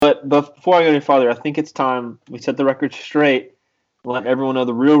But before I go any farther, I think it's time we set the record straight and let everyone know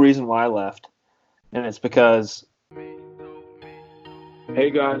the real reason why I left. And it's because... Hey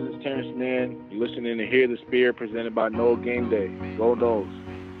guys, it's Terrence Mann. You're listening to Hear the Spear, presented by Noel Game Day. Go Noles.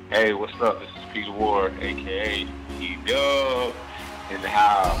 Hey, what's up? This is Peter Ward, a.k.a. E-Dub, in the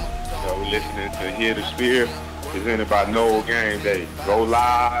house. We're listening to Hear the Spear, presented by Noel Game Day. Go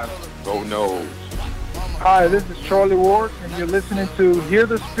live, go Noles. Hi, this is Charlie Ward, and you're listening to Hear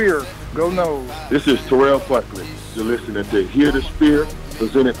the Spear. Go Noles. This is Terrell Buckley. You're listening to Hear the Spear,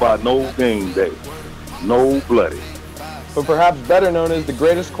 presented by Noel Game Day. No Bloody. But perhaps better known as the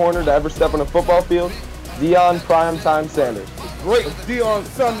greatest corner to ever step on a football field, Deion Primetime Sanders. Great Deion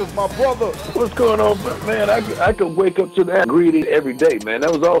Sanders, my brother. What's going on, man? I could wake up to that greeting every day, man.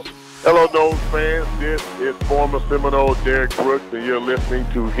 That was awesome. Hello, Noles fans. This is former Seminole Derek Brooks, and you're listening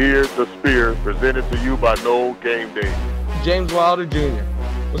to Hear the Spear, presented to you by Noel Game Day. James Wilder Jr.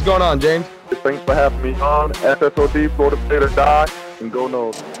 What's going on, James? Thanks for having me on. FSOD, Florida State or Die, and go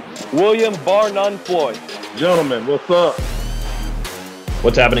Noles. William Bar None Floyd. Gentlemen, what's up?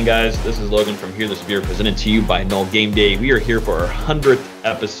 What's happening, guys? This is Logan from Hear the Spear, presented to you by Noel Game Day. We are here for our 100th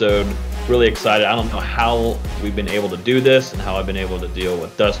episode. Really excited. I don't know how we've been able to do this and how I've been able to deal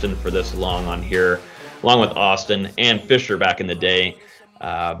with Dustin for this long on here, along with Austin and Fisher back in the day.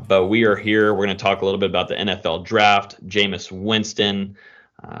 But we are here. We're going to talk a little bit about the NFL draft, Jameis Winston.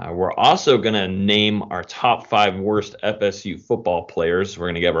 We're also going to name our top 5 worst FSU football players. We're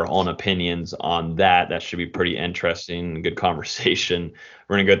going to give our own opinions on that. That should be pretty interesting, good conversation.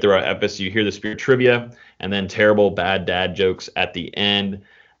 We're going to go through our FSU Hear the Spear trivia and then terrible bad dad jokes at the end.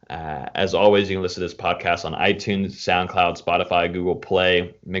 As always, you can listen to this podcast on iTunes, SoundCloud, Spotify, Google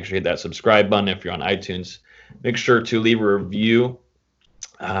Play. Make sure you hit that subscribe button if you're on iTunes. Make sure to leave a review.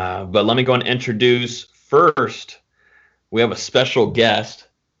 But let me go and introduce first. We have a special guest.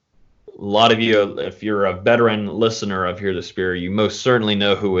 A lot of you, if you're a veteran listener of Hear the Spear, you most certainly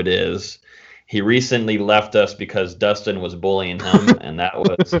know who it is. He recently left us because Dustin was bullying him, and that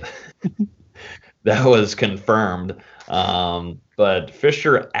was confirmed. But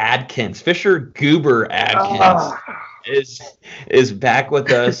Fisher Goober Adkins is back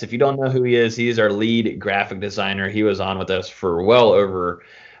with us. If you don't know who he is, he's our lead graphic designer. He was on with us for well over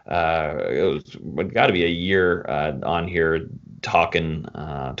it got to be a year on here talking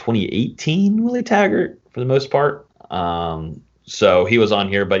 2018 Willie Taggart for the most part. So he was on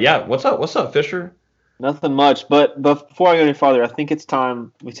here, but yeah, what's up, Fisher? Nothing much, but before I go any farther, I think it's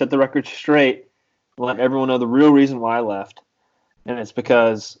time we set the record straight and let everyone know the real reason why I left. And it's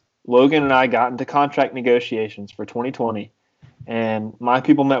because Logan and I got into contract negotiations for 2020, and my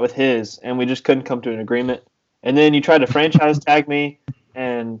people met with his, and we just couldn't come to an agreement. And then you tried to franchise tag me,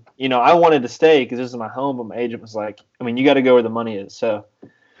 and, I wanted to stay because this is my home, but my agent was like, you got to go where the money is. So,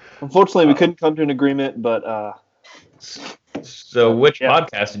 unfortunately, we couldn't come to an agreement, but... So which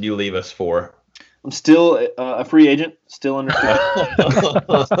podcast did you leave us for? I'm still a free agent, still under. So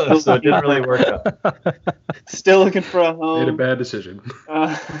it didn't really work out. Still looking for a home. Made a bad decision.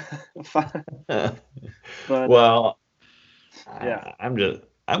 But, well, yeah, I'm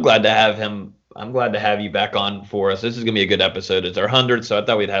glad to have him. I'm glad to have you back on for us. This is gonna be a good episode. It's our 100th, so I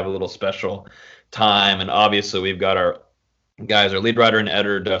thought we'd have a little special time. And obviously, we've got our guys, our lead writer and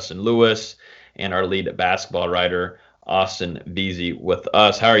editor Dustin Lewis, and our lead basketball writer Austin Veazey with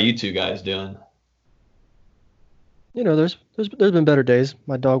us. How are you two guys doing? There's been better days.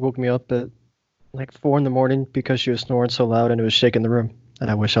 My dog woke me up at like 4 a.m. because she was snoring so loud and it was shaking the room.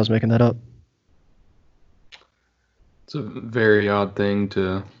 And I wish I was making that up. It's a very odd thing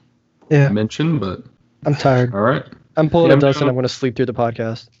to mention, but I'm tired. All right. I'm pulling a Dustin. I'm going to sleep through the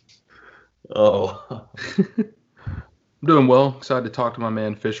podcast. Oh. I'm doing well. Excited to talk to my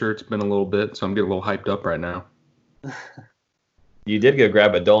man Fisher. It's been a little bit, so I'm getting a little hyped up right now. You did go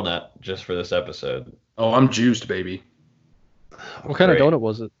grab a donut just for this episode. Oh, I'm juiced, baby. What kind of donut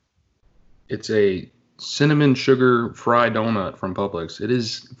was it? It's a cinnamon sugar fried donut from Publix. It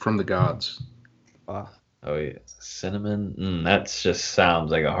is from the gods. Oh, yeah. Cinnamon? That just sounds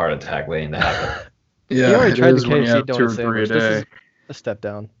like a heart attack waiting to happen. Yeah, you already tried the KFC donut sandwich. This is a step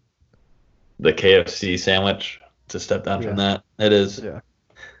down. The KFC sandwich? It's a step down from that. It is. Yeah.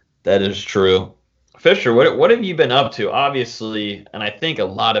 That is true. Fisher, what have you been up to? Obviously, and I think a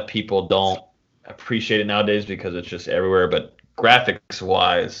lot of people don't appreciate it nowadays because it's just everywhere, but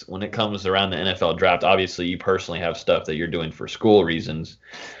graphics-wise, when it comes around the NFL draft, obviously you personally have stuff that you're doing for school reasons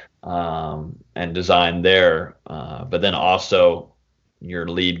and design there, but then also your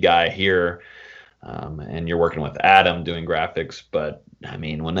lead guy here, and you're working with Adam doing graphics. But,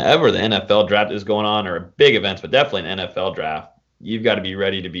 whenever the NFL draft is going on, or big events, but definitely an NFL draft, you've got to be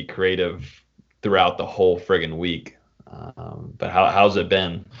ready to be creative throughout the whole friggin' week. But how's it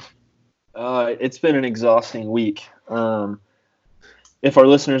been? It's been an exhausting week. If our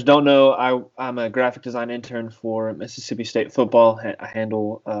listeners don't know, I'm a graphic design intern for Mississippi State football. I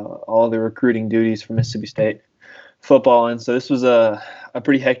handle all the recruiting duties for Mississippi State football, and so this was a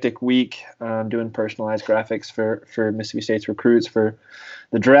pretty hectic week doing personalized graphics for Mississippi State's recruits for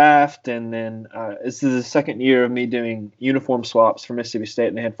the draft. And then this is the second year of me doing uniform swaps for Mississippi State,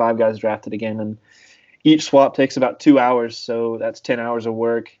 and they had 5 guys drafted again, and each swap takes about 2 hours, so that's 10 hours of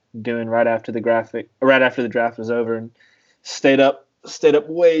work doing right after the draft was over, and stayed up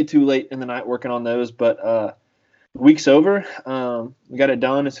way too late in the night working on those. But the week's over. We got it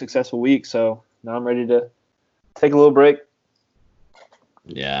done, a successful week, so now I'm ready to take a little break.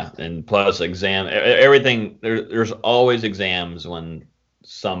 Yeah, and plus exam, everything. There's always exams when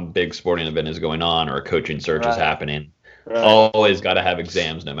some big sporting event is going on or a coaching search is happening. Right. Always got to have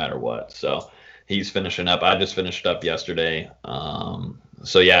exams no matter what. So he's finishing up. I just finished up yesterday.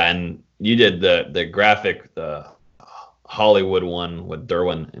 So yeah, and you did the graphic, the Hollywood one with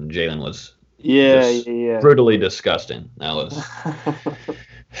Derwin and Jalen was brutally disgusting. That was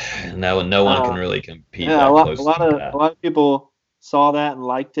no one can really compete. Yeah, a lot of people saw that and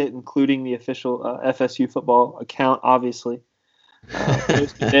liked it, including the official FSU football account. Obviously,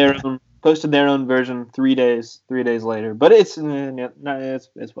 posted their own version 3 days later. But it's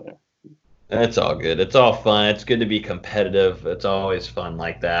whatever. It's all good. It's all fun. It's good to be competitive. It's always fun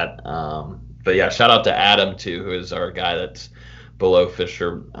like that. But yeah, shout out to Adam too, who is our guy that's below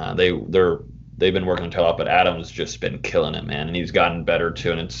Fisher. They've been working until up, but Adam's just been killing it, man, and he's gotten better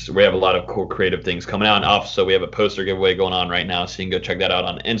too. And we have a lot of cool creative things coming out. And also, we have a poster giveaway going on right now, so you can go check that out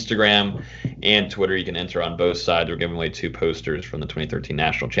on Instagram and Twitter. You can enter on both sides. We're giving away 2 posters from the 2013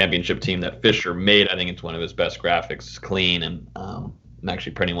 National Championship team that Fisher made. I think it's one of his best graphics. It's clean, and I'm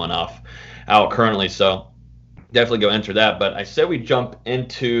actually printing one out currently, so definitely go enter that. But I said we jump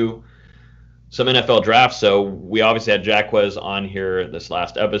into some NFL drafts. So we obviously had Jacquez on here this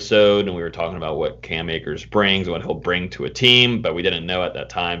last episode, and we were talking about what Cam Akers brings, what he'll bring to a team, but we didn't know at that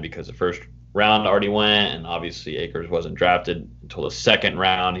time because the first round already went, and obviously Akers wasn't drafted until the second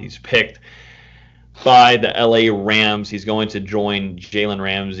round. He's picked by the LA Rams. He's going to join Jalen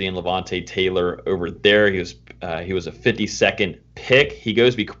Ramsey and Levante Taylor over there. He was a 52nd pick. He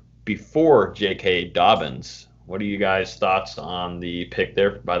goes before J.K. Dobbins. What are you guys' thoughts on the pick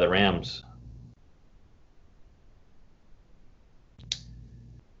there by the Rams?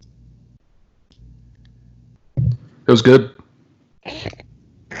 It was good. I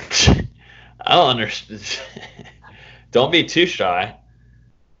don't understand. Don't be too shy.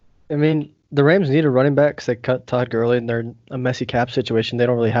 I mean, the Rams need a running back because they cut Todd Gurley and they're in a messy cap situation. They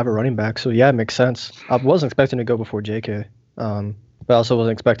don't really have a running back. So, yeah, it makes sense. I wasn't expecting to go before J.K., but I also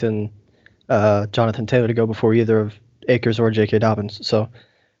wasn't expecting Jonathan Taylor to go before either of Akers or J.K. Dobbins. So,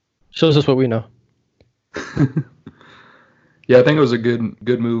 shows us what we know. Yeah, I think it was a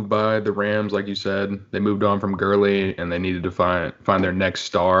good move by the Rams. Like you said, they moved on from Gurley, and they needed to find their next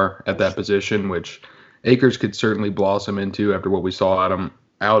star at that position, which Akers could certainly blossom into after what we saw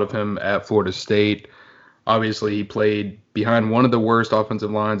out of him at Florida State. Obviously, he played behind one of the worst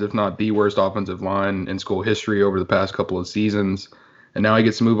offensive lines, if not the worst offensive line in school history over the past couple of seasons, and now he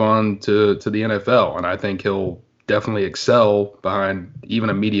gets to move on to the NFL, and I think he'll definitely excel behind even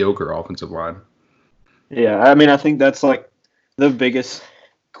a mediocre offensive line. Yeah, I mean, I think that's like the biggest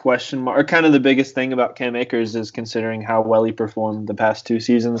question mark, or kind of the biggest thing about Cam Akers is considering how well he performed the past 2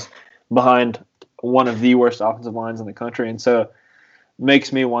 seasons behind one of the worst offensive lines in the country. And so it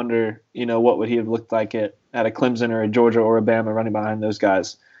makes me wonder, what would he have looked like at a Clemson or a Georgia or a Bama running behind those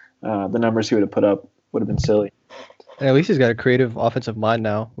guys? The numbers he would have put up would have been silly. And at least he's got a creative offensive mind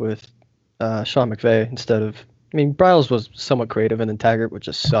now with Sean McVay instead of, Bryles was somewhat creative and then Taggart, which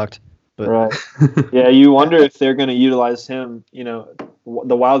just sucked. But. Right. Yeah, you wonder if they're going to utilize him, the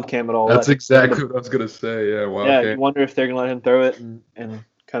wild cam at all. That's exactly what I was going to say. Yeah, wild cam. You wonder if they're going to let him throw it and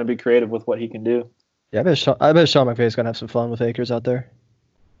kind of be creative with what he can do. Yeah, I bet Sean McVay is going to have some fun with Akers out there.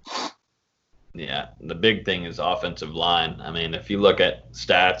 Yeah, the big thing is offensive line. I mean, if you look at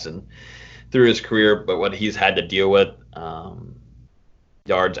stats and through his career, but what he's had to deal with,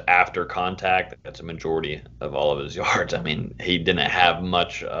 yards after contact, that's a majority of all of his yards. I mean, he didn't have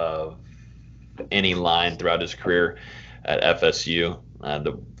much of any line throughout his career at FSU.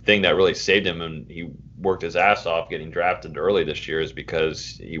 The thing that really saved him, and he worked his ass off getting drafted early this year, is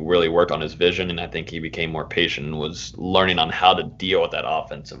because he really worked on his vision, and I think he became more patient and was learning on how to deal with that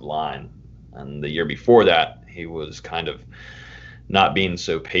offensive line. And the year before that, he was kind of not being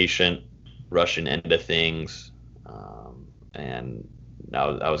so patient, rushing into things. and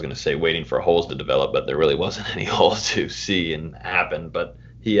I was going to say waiting for holes to develop, but there really wasn't any holes to see and happen. But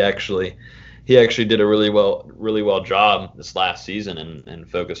he actually did a really well job this last season and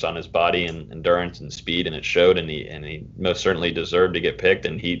focused on his body and endurance and speed, and it showed. And he most certainly deserved to get picked.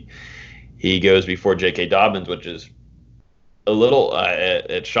 And he goes before J.K. Dobbins, which is a little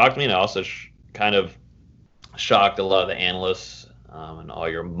it shocked me, and also kind of shocked a lot of the analysts and all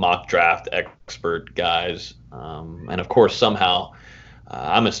your mock draft expert guys. And of course, somehow.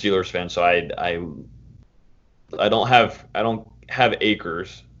 I'm a Steelers fan, so I don't have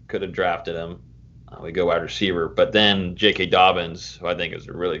Akers. Could have drafted him. We go wide receiver, but then J.K. Dobbins, who I think is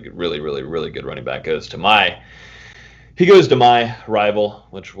a really good running back, goes to my rival,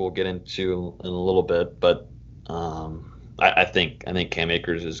 which we'll get into in a little bit. But I think Cam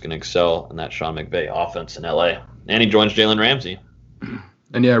Akers is going to excel in that Sean McVay offense in L.A. And he joins Jalen Ramsey.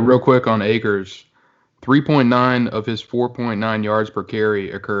 And yeah, real quick on Akers. 3.9 of his 4.9 yards per carry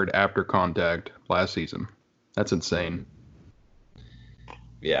occurred after contact last season. That's insane.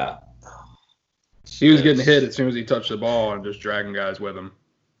 Yeah. He was getting hit as soon as he touched the ball and just dragging guys with him.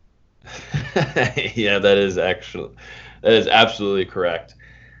 Yeah, that is absolutely correct.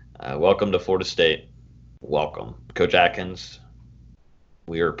 Welcome to Florida State. Welcome. Coach Atkins,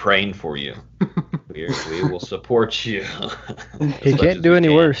 we are praying for you. We will support you. He can't do any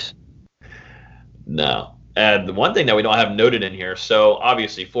worse. No. And the one thing that we don't have noted in here, so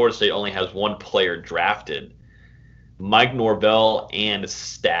obviously Florida State only has one player drafted. Mike Norvell and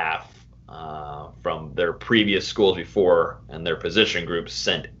staff from their previous schools before and their position groups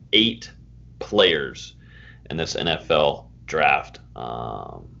sent 8 players in this NFL draft.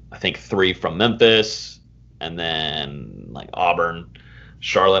 I think 3 from Memphis, and then like Auburn.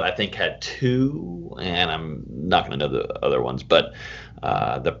 Charlotte, I think, had 2, and I'm not going to know the other ones, but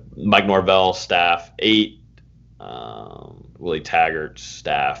the Mike Norvell staff 8, Willie Taggart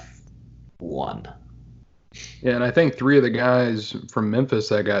staff 1. Yeah, and I think 3 of the guys from Memphis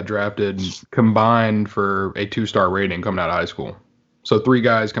that got drafted combined for a 2-star rating coming out of high school. So 3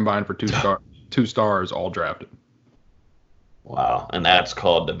 guys combined for 2 stars, all drafted. Wow, and that's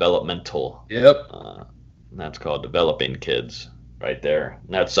called developmental. Yep. That's called developing kids. Right there.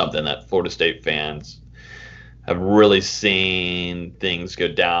 And that's something that Florida State fans have really seen things go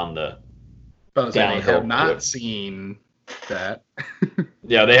down the downhill. They have not seen that.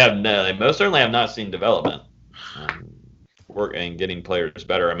 Yeah, they most certainly have not seen development. Work and getting players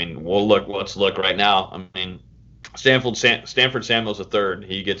better. I mean, let's look right now. I mean, Stanford Samuels III,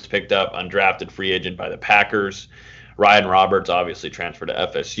 he gets picked up, undrafted free agent by the Packers. Ryan Roberts obviously transferred to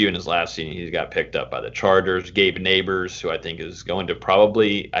FSU in his last season. He got picked up by the Chargers. Gabe Neighbors, who I think is going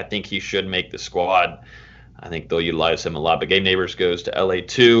to I think he should make the squad. I think they'll utilize him a lot. But Gabe Neighbors goes to LA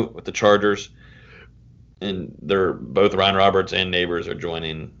too with the Chargers. And they're both Ryan Roberts and Neighbors are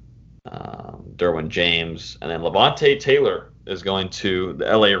joining Derwin James. And then Levante Taylor is going to the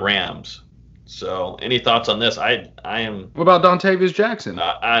LA Rams. So any thoughts on this? I am. What about Dontavius Jackson?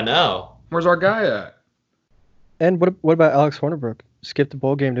 I know. Where's our guy at? And what about Alex Hornibrook? Skipped the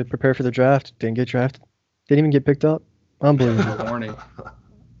bowl game to prepare for the draft. Didn't get drafted. Didn't even get picked up. Unbelievable. Morning.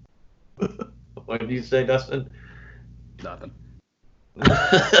 What did you say, Dustin? Nothing. We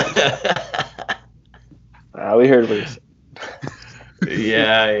heard what you said.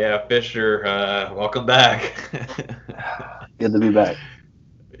 Yeah, Fisher. Welcome back. Good to be back.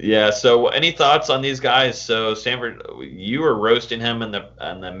 Yeah. So, any thoughts on these guys? So, Stanford, you were roasting him in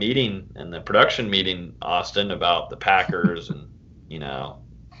the meeting, in the production meeting, Austin, about the Packers, and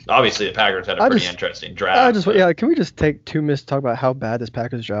obviously the Packers had a pretty interesting draft. Can we just take 2 minutes to talk about how bad this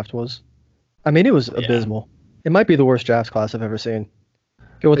Packers draft was? I mean, it was abysmal. It might be the worst draft class I've ever seen.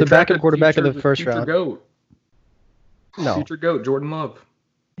 Go with the backup quarterback in the first round. GOAT. No. Future GOAT, Jordan Love.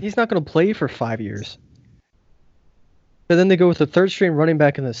 He's not going to play for 5 years. But then they go with the third-string running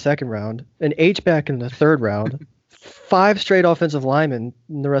back in the second round, an H-back in the third round, 5 straight offensive linemen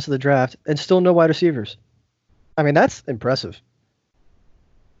in the rest of the draft, and still no wide receivers. I mean, that's impressive.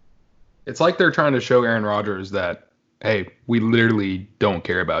 It's like they're trying to show Aaron Rodgers that, hey, we literally don't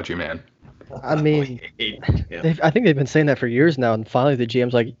care about you, man. I mean, I think they've been saying that for years now, and finally the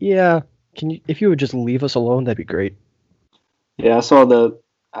GM's like, yeah, if you would just leave us alone, that'd be great. Yeah, I saw the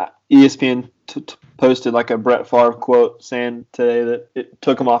ESPN posted like a Brett Favre quote saying today that it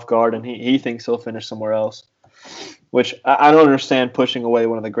took him off guard, and he thinks he'll finish somewhere else, which I don't understand, pushing away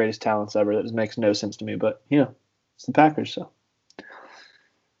one of the greatest talents ever. That just makes no sense to me, but, it's the Packers, so.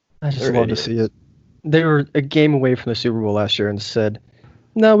 I just love to see it. They were a game away from the Super Bowl last year and said,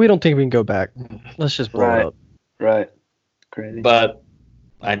 no, we don't think we can go back. Let's just blow it up. Right. Crazy. But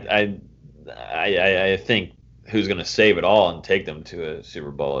I think who's going to save it all and take them to a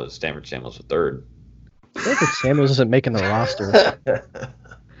Super Bowl is Stanford Samuels III. Stanford Samuels isn't making the roster.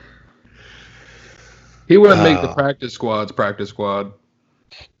 He wouldn't make the practice squad.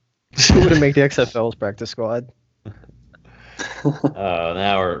 He wouldn't make the XFL's practice squad.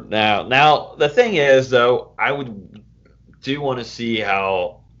 Now the thing is, though, I do want to see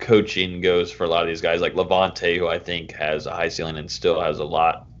how coaching goes for a lot of these guys, like Levante, who I think has a high ceiling and still has a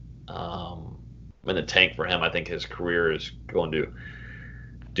lot in the tank for him. I think his career is going to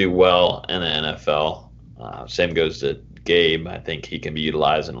do well in the NFL. Same goes to Gabe. I think he can be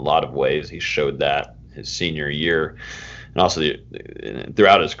utilized in a lot of ways. He showed that his senior year, and also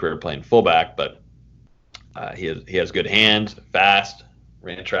throughout his career playing fullback. But he has good hands, fast,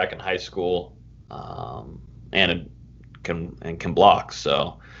 ran track in high school, and can block.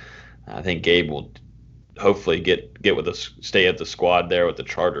 So I think Gabe will hopefully get with stay at the squad there with the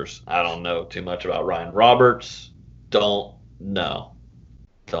Chargers. I don't know too much about Ryan Roberts. Don't know.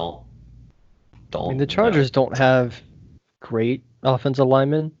 Don't. I mean, the Chargers don't have great offensive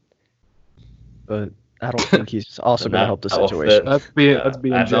linemen, but I don't think he's also going to help the situation. That's being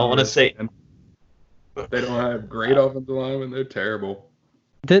I don't want to say. They don't have great offensive linemen. They're terrible.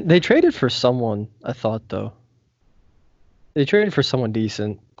 They traded for someone, I thought, though. They traded for someone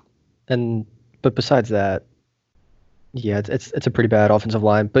decent, but besides that, yeah, it's a pretty bad offensive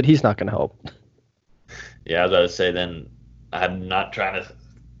line. But he's not going to help. Yeah, I was about to say. Then I'm not trying to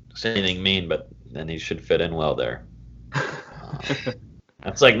say anything mean, but then he should fit in well there.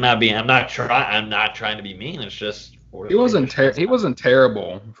 That's like not being. I'm not trying to be mean. It's just he wasn't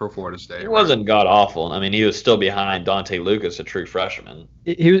terrible for Florida State. He wasn't god awful. I mean, he was still behind Dante Lucas, a true freshman.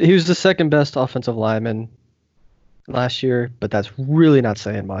 He was the second best offensive lineman last year, but that's really not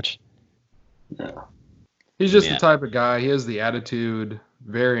saying much. No. He's just the type of guy. He has the attitude,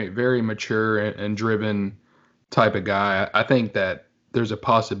 very, very mature and driven type of guy. I think that there's a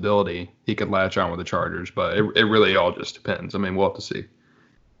possibility he could latch on with the Chargers, but it really all just depends. I mean, we'll have to see.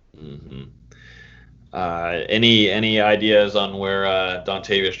 Mm-hmm. Any ideas on where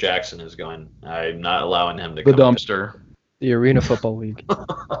Dontavius Jackson is going? I'm not allowing him to the dumpster. The Arena Football League.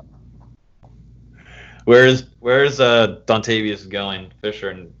 Where's Dontavius going, Fisher?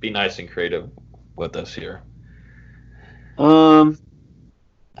 And be nice and creative with us here.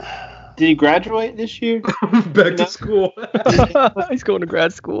 Did he graduate this year? Back to school. He's going to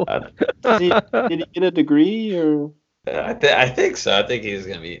grad school. Did he get a degree or? I think so. I think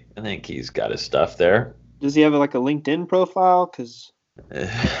he's got his stuff there. Does he have a LinkedIn profile? Because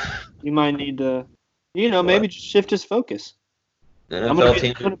you might need to, maybe just shift his focus. I'm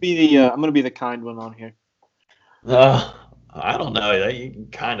gonna be the kind one on here. I don't know. You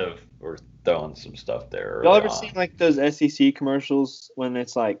kind of were throwing some stuff there. Y'all ever seen those SEC commercials when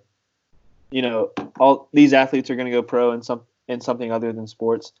it's all these athletes are gonna go pro in something other than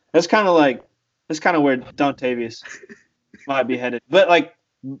sports? That's kind of where Dontavius might be headed. But I'm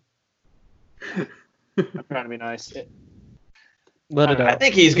trying to be nice. I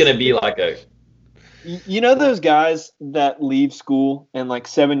think he's gonna be like a. Those guys that leave school and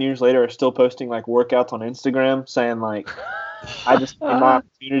 7 years later are still posting workouts on Instagram saying I just need my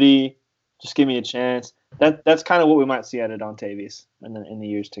opportunity, just give me a chance. That's kind of what we might see out of Dontavius in the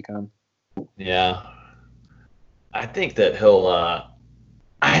years to come. Yeah, I think that he'll.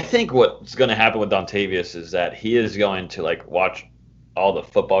 I think what's going to happen with Dontavius is that he is going to watch all the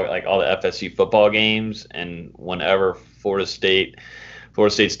football, all the FSU football games, and whenever Florida State's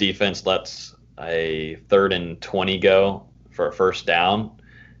defense lets a 3rd and 20 go for a first down,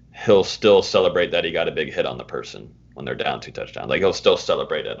 he'll still celebrate that he got a big hit on the person when they're down 2 touchdowns. He'll still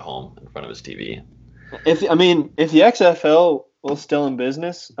celebrate at home in front of his TV. If the XFL was still in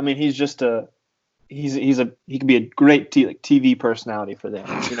business, he's just he could be a great TV personality for them.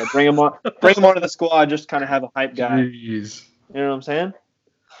 Bring him onto the squad, just kind of have a hype guy. Jeez. You know what I'm saying?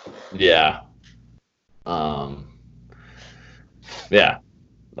 Yeah. Yeah.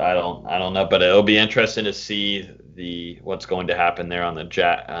 I don't know, but it'll be interesting to see what's going to happen there on the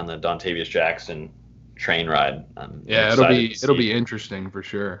Dontavius Jackson train ride. Yeah, it'll be interesting for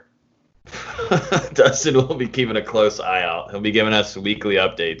sure. Dustin will be keeping a close eye out. He'll be giving us weekly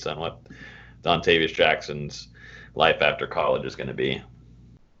updates on what Dontavius Jackson's life after college is going to be.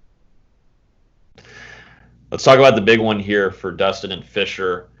 Let's talk about the big one here for Dustin and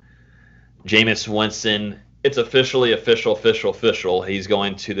Fisher. Jameis Winston. It's official. He's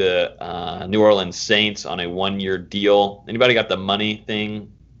going to the New Orleans Saints on a 1-year deal. Anybody got the money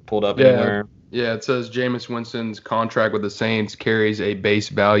thing pulled up anywhere? Yeah, it says Jameis Winston's contract with the Saints carries a base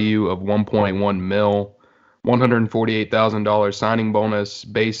value of $1.1 million, $148,000 signing bonus,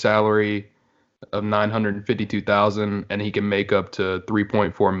 base salary of $952,000, and he can make up to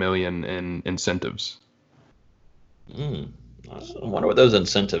 $3.4 million in incentives. I wonder what those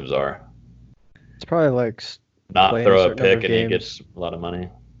incentives are. It's probably like not playing throw a certain number pick of and he games. gets a lot of money.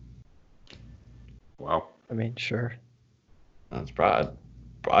 Wow. I mean, sure. That's probably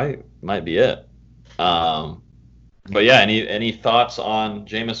might be it. But yeah, any thoughts on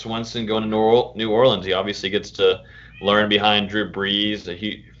Jameis Winston going to New Orleans? He obviously gets to learn behind Drew Brees,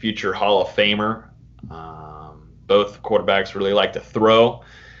 a future Hall of Famer. Both quarterbacks really like to throw,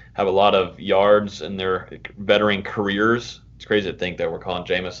 have a lot of yards in their veteran careers. It's crazy to think that we're calling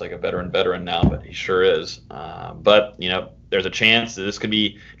Jameis like a veteran now, but he sure is. But, there's a chance that this could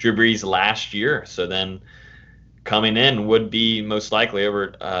be Drew Brees' last year. So then coming in would be most likely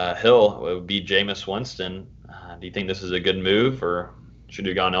over Hill. It would be Jameis Winston. Do you think this is a good move, or should he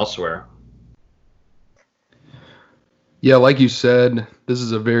have gone elsewhere? Yeah, like you said, this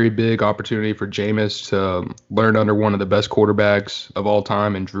is a very big opportunity for Jameis to learn under one of the best quarterbacks of all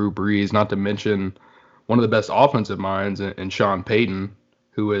time in Drew Brees, not to mention one of the best offensive minds in Sean Payton,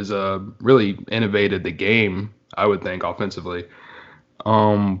 who has really innovated the game, I would think, offensively.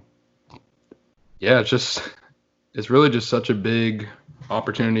 Yeah, it's really just such a big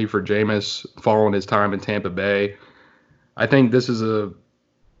opportunity for Jameis following his time in Tampa Bay. I think this is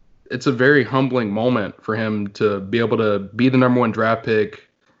it's a very humbling moment for him to be able to be the number one draft pick,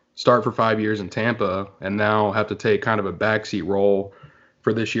 start for 5 years in Tampa, and now have to take kind of a backseat role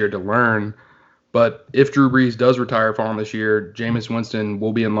for this year to learn. But if Drew Brees does retire following this year, Jameis Winston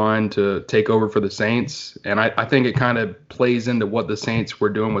will be in line to take over for the Saints. And I think it kind of plays into what the Saints were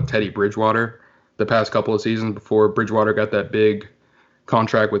doing with Teddy Bridgewater the past couple of seasons before Bridgewater got that big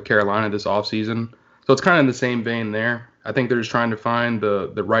contract with Carolina this offseason. So it's kind of in the same vein there. I think they're just trying to find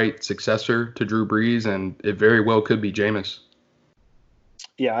the right successor to Drew Brees, and it very well could be Jameis.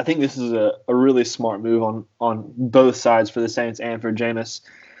 Yeah, I think this is a really smart move on both sides for the Saints and for Jameis.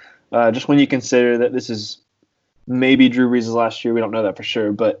 Just when you consider that this is maybe Drew Brees' last year, we don't know that for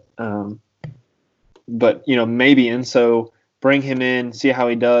sure, but maybe. And so bring him in, see how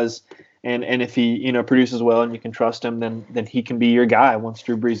he does, and if he produces well and you can trust him, then he can be your guy once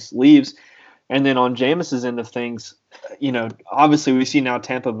Drew Brees leaves. And then on Jameis's end of things, obviously we see now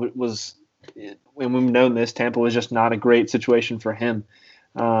Tampa was, when we've known this, Tampa was just not a great situation for him.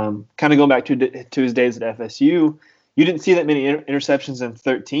 Kind of going back to his days at FSU, you didn't see that many interceptions in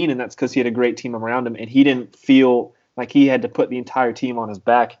 13, and that's because he had a great team around him, and he didn't feel like he had to put the entire team on his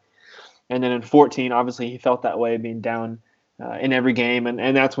back. And then in 14, obviously he felt that way, being down in every game,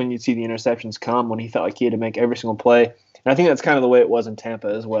 and that's when you'd see the interceptions come, when he felt like he had to make every single play. And I think that's kind of the way it was in Tampa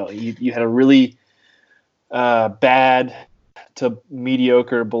as well. You had a really bad to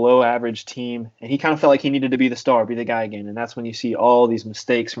mediocre, below average team, and he kind of felt like he needed to be the star, be the guy again. And that's when you see all these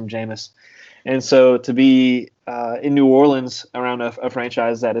mistakes from Jameis. And so to be in New Orleans around a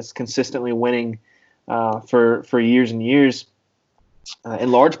franchise that is consistently winning for years and years,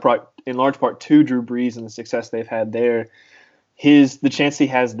 in large part to Drew Brees and the success they've had there, the chance he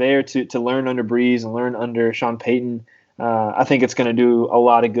has there to learn under Brees and learn under Sean Payton, I think it's going to do a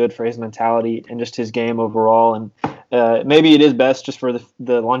lot of good for his mentality and just his game overall. And maybe it is best just for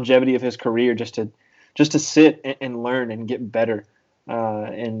the longevity of his career, just to sit and learn and get better,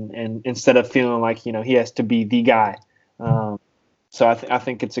 and instead of feeling like he has to be the guy. So I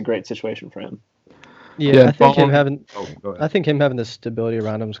think it's a great situation for him. Yeah, I think him having the stability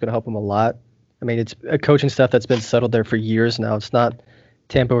around him is going to help him a lot. I mean, it's a coaching staff that's been settled there for years now. It's not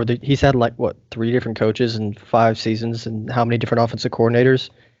Tampa. He's had 3 different coaches in 5 seasons, and how many different offensive coordinators.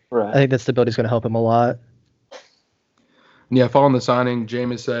 Right. I think that stability is going to help him a lot. Yeah, following the signing,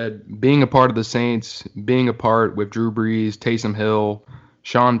 Jameis said being a part of the Saints, being a part with Drew Brees, Taysom Hill,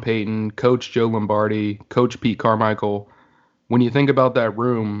 Sean Payton, Coach Joe Lombardi, Coach Pete Carmichael. When you think about that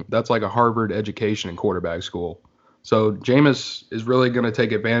room, that's like a Harvard education in quarterback school. So Jameis is really going to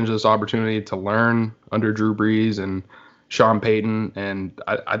take advantage of this opportunity to learn under Drew Brees and Sean Payton, and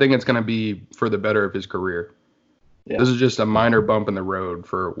I think it's going to be for the better of his career. Yeah. This is just a minor bump in the road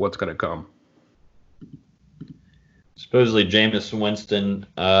for what's going to come. Supposedly Jameis Winston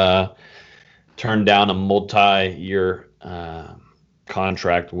turned down a multi-year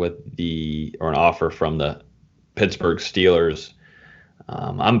contract with an offer from the Pittsburgh Steelers.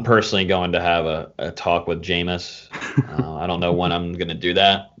 I'm personally going to have a talk with Jameis. I don't know when I'm going to do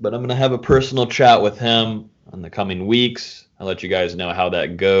that, but I'm going to have a personal chat with him in the coming weeks. I'll let you guys know how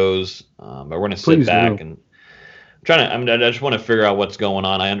that goes. But we're going to sit back and I just want to figure out what's going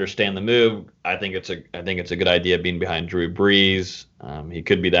on. I understand the move. I think it's a good idea being behind Drew Brees. He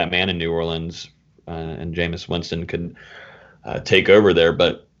could be that man in New Orleans, and Jameis Winston could take over there.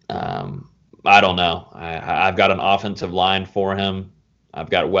 But I don't know. I've got an offensive line for him. I've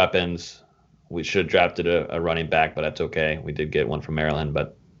got weapons. We should have drafted a running back, but that's okay. We did get one from Maryland,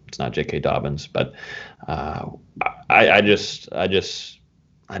 but it's not J.K. Dobbins. But I just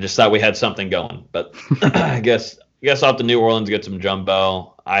thought we had something going. But I guess off to New Orleans, get some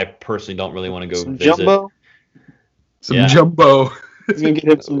jumbo. I personally don't really want to go visit. Jumbo? Jumbo. He's gonna get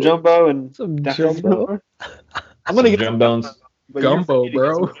him some jumbo and Some jumbo. I'm gonna get jumbones. Gumbo,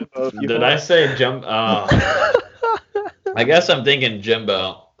 bro. Did I say jump? Oh. I guess I'm thinking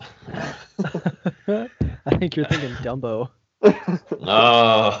Jimbo. I think you're thinking Dumbo.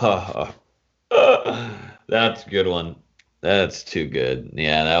 Oh, that's a good one. That's too good.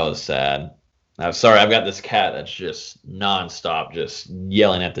 Yeah, that was sad. I'm sorry. I've got this cat that's just nonstop, just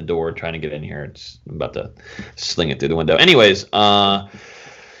yelling at the door, trying to get in here. I'm about to sling it through the window. Anyways,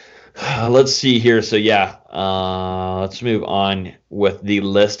 let's see here. So yeah, let's move on with the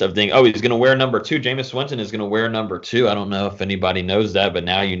list of things. Oh, he's going to wear number 2. Jameis Winston is going to wear number 2. I don't know if anybody knows that, but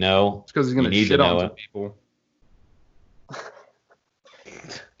now you know. It's because he's going to shit on some people.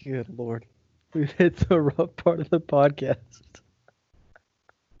 Good Lord. We've hit the rough part of the podcast.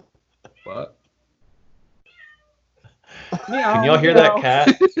 What? Can y'all hear that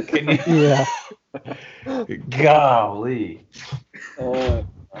cat? Can you? Yeah. Golly.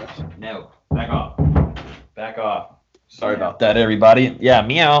 No. Back off. Back off. Sorry about that, everybody. Yeah,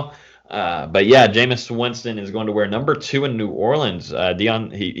 meow. But yeah, Jameis Winston is going to wear number 2 in New Orleans.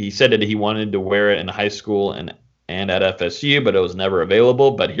 Dion, he said that he wanted to wear it in high school and at FSU, but it was never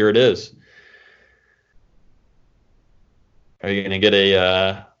available. But here it is. Are you going to get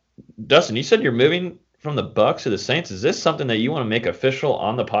a Dustin? You said you're moving from the Bucs to the Saints. Is this something that you want to make official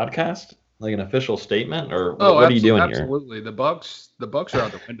on the podcast, like an official statement, or what are you doing here? Absolutely. The Bucs are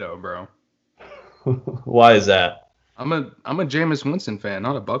out the window, bro. Why is that? I'm a Jameis Winston fan,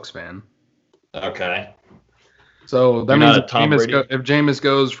 not a Bucs fan. Okay. So that You're means not a Tom Brady? if Jameis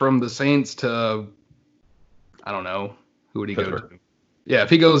goes from the Saints to, I don't know, who would he go to? Yeah, if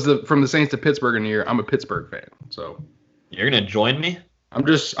he goes from the Saints to Pittsburgh in a year, I'm a Pittsburgh fan. So you're gonna join me?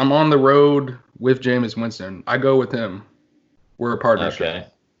 I'm on the road with Jameis Winston. I go with him. We're a partnership. Okay.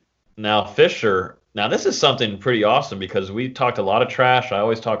 Now Fisher. Now this is something pretty awesome because we talked a lot of trash. I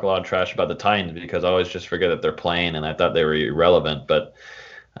always talk a lot of trash about the Titans because I always just forget that they're playing, and I thought they were irrelevant. But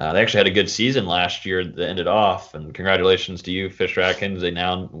they actually had a good season last year that ended off. And congratulations to you, Fisher Atkins.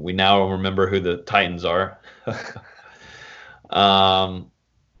 We now remember who the Titans are.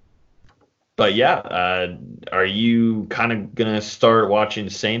 But yeah, are you kind of going to start watching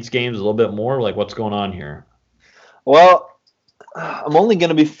Saints games a little bit more? Like, what's going on here? Well, I'm only going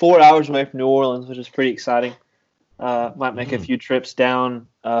to be 4 hours away from New Orleans, which is pretty exciting. Might make a few trips down.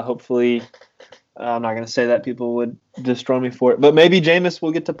 Hopefully, I'm not going to say that people would destroy me for it. But maybe Jameis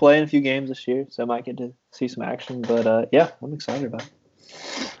will get to play in a few games this year, so I might get to see some action. But, yeah, I'm excited about it.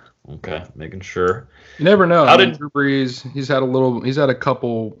 Okay, making sure. You never know. Drew Brees, he's had a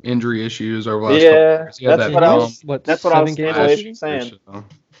couple injury issues over the last couple years. That's what I was saying. So.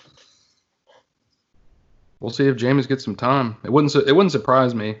 We'll see if Jameis gets some time. It wouldn't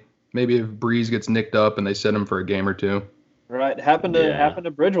surprise me. Maybe if Brees gets nicked up and they set him for a game or two. Right. Happened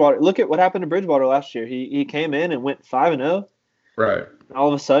to Bridgewater. Look at what happened to Bridgewater last year. He came in and went 5-0. Right. And all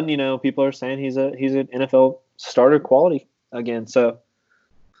of a sudden, people are saying he's an NFL starter quality again. So,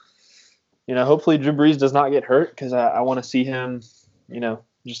 hopefully Drew Brees does not get hurt because I want to see him,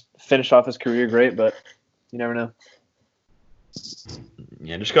 just finish off his career great. But you never know.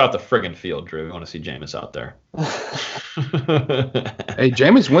 Yeah, just go out the friggin' field, Drew. We want to see Jameis out there. Hey,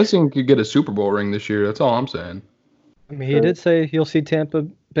 Jameis Winston could get a Super Bowl ring this year. That's all I'm saying. I mean, he did say he'll see Tampa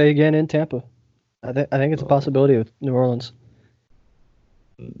Bay again in Tampa. I think it's a possibility with New Orleans.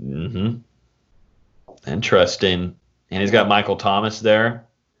 Mm-hmm. Interesting. And he's got Michael Thomas there,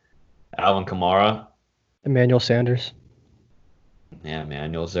 Alvin Kamara, Emmanuel Sanders. Yeah,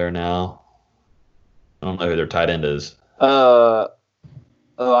 Emmanuel's there now. I don't know who their tight end is. I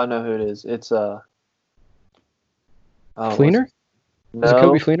know who it is. It's Fleener? No. Is it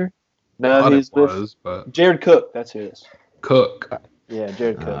Kobe Fleener? No, he's with Jared Cook. That's who it is. Cook. Yeah,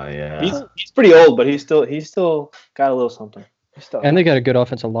 Jared Cook. Oh yeah. He's pretty old, but he's still got a little something. And they got a good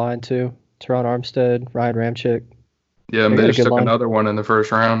offensive line too. Teron Armstead, Ryan Ramczyk. Yeah, they just took another one in the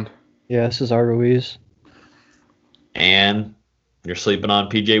first round. Yeah, Cesar Ruiz. And you're sleeping on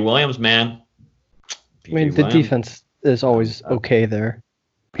P.J. Williams, man. I mean, the defense is always okay there.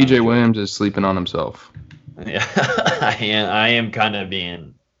 P.J. Williams is sleeping on himself. Yeah, I am kind of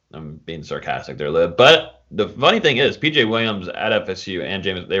being sarcastic there, Liv. But the funny thing is, P.J. Williams at FSU and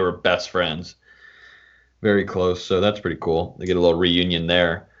James, they were best friends. Very close, so that's pretty cool. They get a little reunion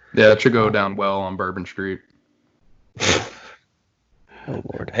there. Yeah, it should go down well on Bourbon Street. Oh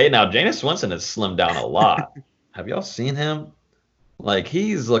Lord. Hey, now Jameis Winston has slimmed down a lot. Have y'all seen him? Like,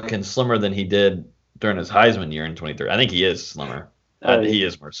 he's looking slimmer than he did during his Heisman year in 23. I think he is slimmer. He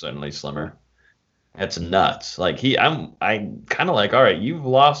is more certainly slimmer. That's nuts. Like, I'm kind of like, all right, you've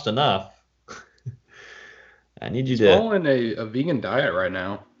lost enough. I need you He's to. following a vegan diet right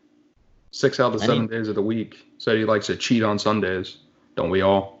now. 6 out of the 7 days of the week. Said he likes to cheat on Sundays. Don't we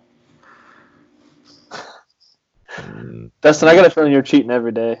all? Dustin, I got a feeling you're cheating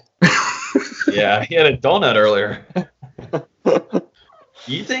every day. Yeah, he had a donut earlier.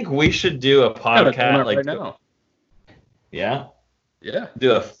 You think we should do a podcast like right now? Yeah. Yeah.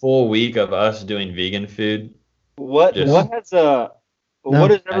 Do a full week of us doing vegan food. What has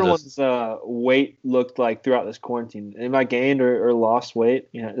what has everyone's weight looked like throughout this quarantine? Anybody gained or lost weight?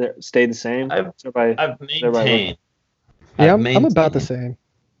 You know, stayed the same? I've maintained. Yeah, I'm about the same.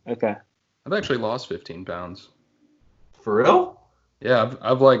 Okay. I've actually lost 15 pounds. For real? Yeah,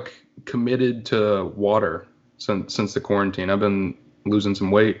 I've like committed to water since the quarantine. I've been losing some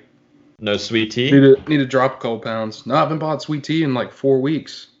weight. No sweet tea? Need to drop a couple pounds. No, I haven't bought sweet tea in like 4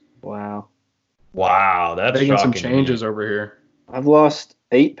 weeks. Wow. That's making some shocking changes over here. I've lost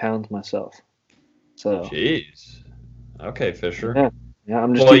 8 pounds myself. So. Jeez. Okay, Fisher. Yeah.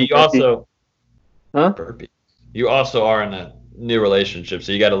 I'm just. Well, you also. Huh? Burpee. You also are in a new relationship,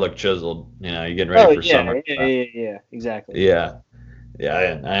 so you got to look chiseled. You know, you're getting ready for summer. Yeah, exactly. Yeah.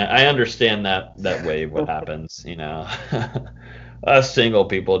 I understand that way. What happens? You know, us single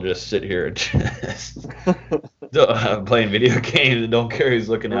people just sit here and just playing video games and don't care who's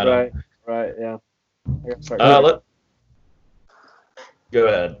looking at them. Right. Yeah. Go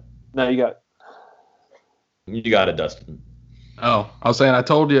ahead. No, you got it, Dustin. Oh, I was saying I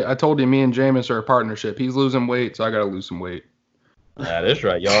told you me and Jameis are a partnership. He's losing weight, so I gotta lose some weight. That is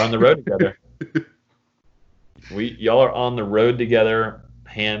right. Y'all are on the road together. Y'all are on the road together,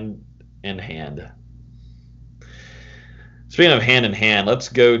 hand in hand. Speaking of hand in hand, let's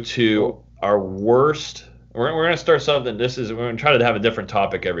go to our worst. We're going to start something. We're going to try to have a different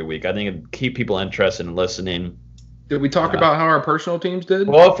topic every week. I think it'd keep people interested in listening. Did we talk about how our personal teams did?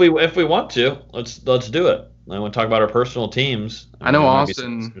 Well, if we want to, let's do it. I want to talk about our personal teams. I know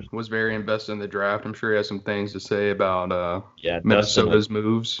Austin was very invested in the draft. I'm sure he has some things to say about Minnesota's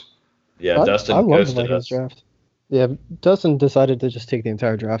moves. Yeah, Dustin. I love the Vikings draft. Yeah, Dustin decided to just take the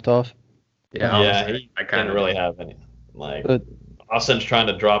entire draft off. Yeah, I kind of really have any. Austin's trying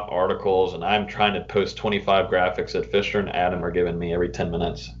to drop articles, and I'm trying to post 25 graphics that Fisher and Adam are giving me every 10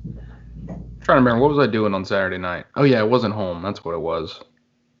 minutes. I'm trying to remember, what was I doing on Saturday night? Oh, yeah, I wasn't home. That's what it was.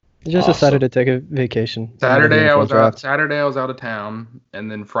 He just decided to take a vacation. Saturday I was out of town,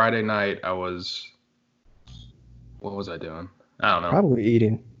 and then Friday night what was I doing? I don't know. Probably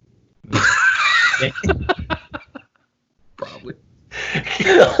eating. Probably.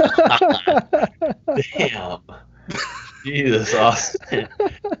 Damn. Jesus, Austin.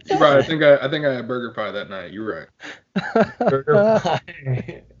 You're right. I think I had burger pie that night. You're right. Burger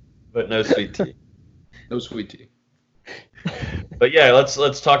pie, but no sweet tea. No sweet tea. But yeah,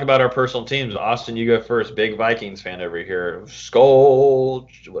 let's talk about our personal teams. Austin, you go first. Big Vikings fan over here. Skull,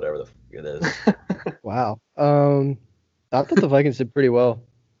 whatever the fuck it is. Wow. I thought the Vikings did pretty well.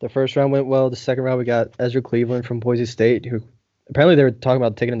 The first round went well. The second round we got Ezra Cleveland from Boise State, who apparently they were talking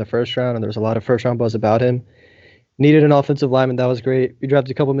about taking in the first round, and there was a lot of first round buzz about him. Needed an offensive lineman. That was great. We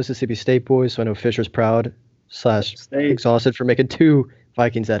drafted a couple Mississippi State boys, so I know Fisher's proud / exhausted for making 2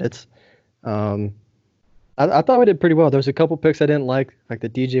 Vikings edits. I thought we did pretty well. There was a couple picks I didn't like the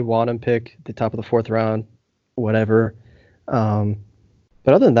DJ Wanham pick at the top of the 4th round, whatever. But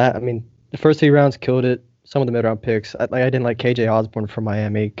other than that, I mean, the first 3 rounds killed it. Some of the mid-round picks. I didn't like KJ Osborne from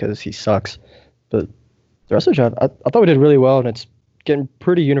Miami because he sucks. But the rest of the draft, I thought we did really well, and it's getting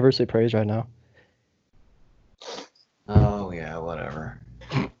pretty universally praised right now. Oh, yeah, whatever.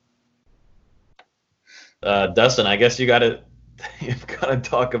 Dustin, I guess you've got to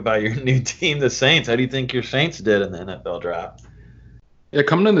talk about your new team, the Saints. How do you think your Saints did in the NFL draft? Yeah,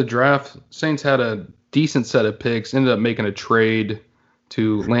 coming in the draft, Saints had a decent set of picks, ended up making a trade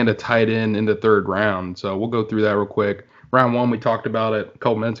to land a tight end in the 3rd round. So we'll go through that real quick. Round 1, we talked about it a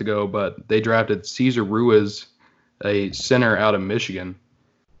couple minutes ago, but they drafted Cesar Ruiz, a center out of Michigan.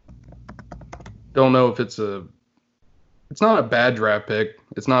 Don't know if it's not a bad draft pick.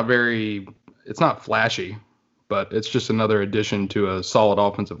 It's not flashy, but it's just another addition to a solid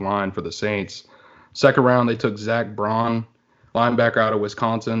offensive line for the Saints. 2nd round, they took Zach Braun, linebacker out of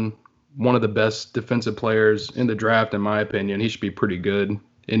Wisconsin, one of the best defensive players in the draft, in my opinion. He should be pretty good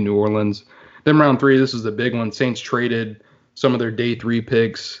in New Orleans. Then round 3, this is the big one. Saints traded some of their day 3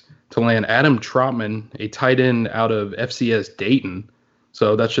 picks to land Adam Trotman, a tight end out of FCS Dayton.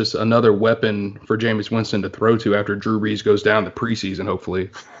 So that's just another weapon for Jameis Winston to throw to after Drew Brees goes down the preseason, hopefully.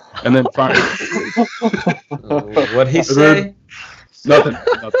 And then finally, what'd he say? Nothing.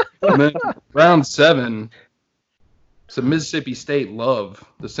 And then round 7, some Mississippi State love.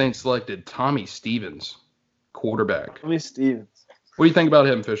 The Saints selected Tommy Stevens, quarterback. Tommy Stevens. What do you think about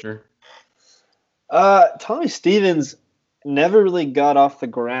him, Fisher? Tommy Stevens never really got off the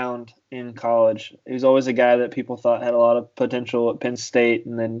ground in college. He was always a guy that people thought had a lot of potential at Penn State,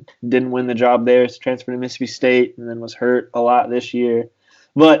 and then didn't win the job there. So transferred to Mississippi State, and then was hurt a lot this year.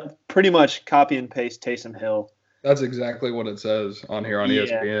 But pretty much copy and paste Taysom Hill. That's exactly what it says on here on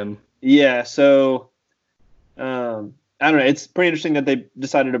ESPN. Yeah, so I don't know. It's pretty interesting that they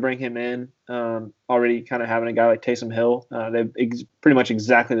decided to bring him in, already kind of having a guy like Taysom Hill. They've pretty much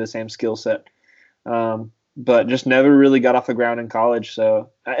exactly the same skill set, but just never really got off the ground in college. So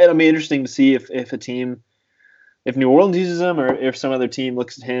it'll be interesting to see if a team, if New Orleans uses him or if some other team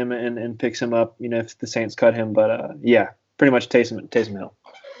looks at him and picks him up, if the Saints cut him. But, pretty much Taysom Hill.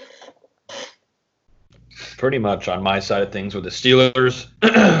 Pretty much on my side of things with the Steelers,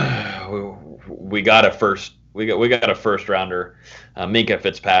 we got a first rounder, Minkah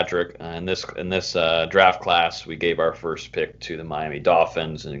Fitzpatrick. In this draft class, we gave our first pick to the Miami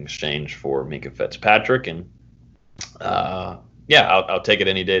Dolphins in exchange for Minkah Fitzpatrick, and I'll take it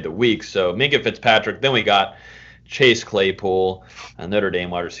any day of the week. So Minkah Fitzpatrick. Then we got Chase Claypool, a Notre Dame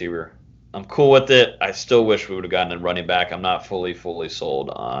wide receiver. I'm cool with it. I still wish we would have gotten a running back. I'm not fully sold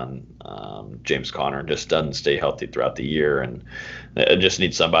on James Conner. Just doesn't stay healthy throughout the year, and it just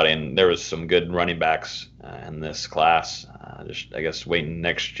needs somebody. And there was some good running backs in this class. I guess waiting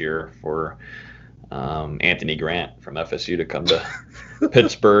next year for Anthony Grant from FSU to come to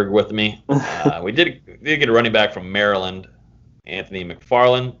Pittsburgh with me. We did get a running back from Maryland, Anthony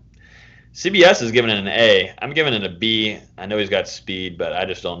McFarland. CBS is giving it an A. I'm giving it a B. I know he's got speed, but I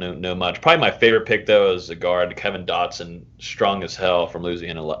just don't know much. Probably my favorite pick, though, is the guard, Kevin Dotson, strong as hell from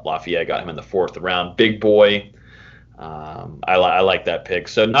Louisiana Lafayette. Got him in the 4th round. Big boy. I like that pick.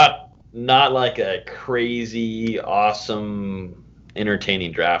 So not like a crazy, awesome,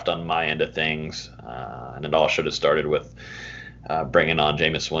 entertaining draft on my end of things. And it all should have started with bringing on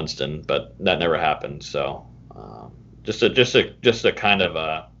Jameis Winston, but that never happened. So just a kind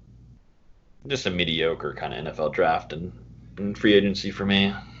of just a mediocre kind of NFL draft and free agency for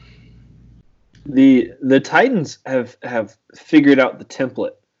me. The Titans have figured out the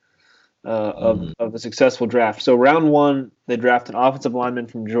template of a successful draft. So round 1, they draft an offensive lineman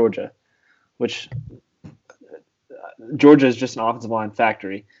from Georgia, which Georgia is just an offensive line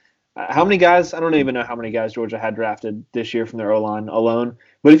factory. How many guys? I don't even know how many guys Georgia had drafted this year from their O-line alone.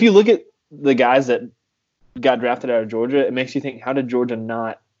 But if you look at the guys that got drafted out of Georgia, it makes you think, how did Georgia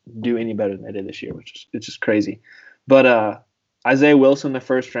not do any better than they did this year, it's just crazy. But Isaiah Wilson, the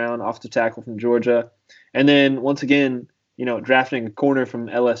 1st round, offensive tackle from Georgia. And then once again, drafting a corner from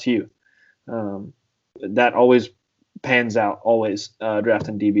LSU. That always pans out, always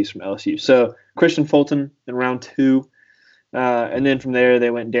drafting DBs from LSU. So Christian Fulton in round 2. And then from there, they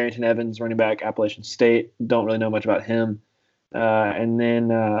went Darrington Evans, running back, Appalachian State. Don't really know much about him. And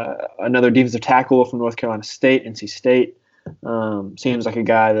then another defensive tackle from North Carolina State, NC State. Seems like a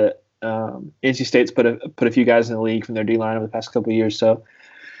guy that NC State's put a few guys in the league from their D-line over the past couple of years, so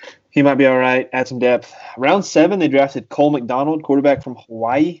he might be all right. Add some depth. Round 7, they drafted Cole McDonald, quarterback from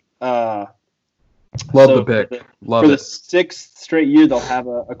Hawaii. Love the pick. For the 6th straight year, they'll have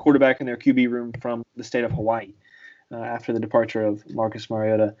a quarterback in their QB room from the state of Hawaii after the departure of Marcus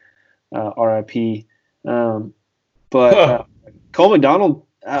Mariota, RIP. But Cole McDonald,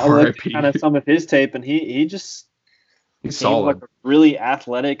 I looked at kind of some of his tape, and he's solid. Like a really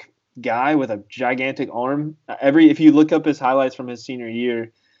athletic guy with a gigantic arm. If you look up his highlights from his senior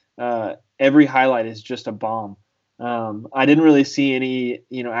year, every highlight is just a bomb. I didn't really see any,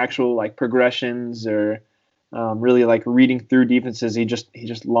 actual like progressions or really like reading through defenses. He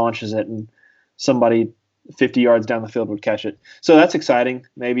just launches it, and somebody 50 yards down the field would catch it. So that's exciting.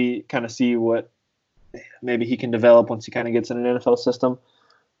 Maybe kind of see what maybe he can develop once he kind of gets in an NFL system.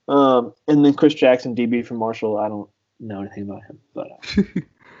 And then Chris Jackson, DB from Marshall. I don't know anything about him, but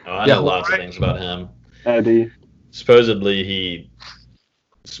I know lots of things about him. I do. Supposedly he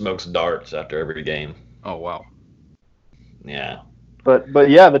smokes darts after every game. Oh wow. Yeah. But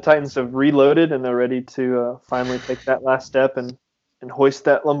yeah, the Titans have reloaded and they're ready to finally take that last step and hoist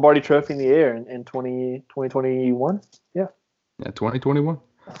that Lombardi Trophy in the air in 2021. Yeah. Yeah, 2021.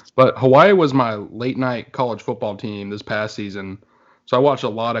 But Hawaii was my late night college football team this past season, so I watched a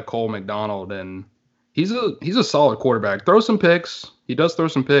lot of Cole McDonald, and he's a solid quarterback. Throw some picks. He does throw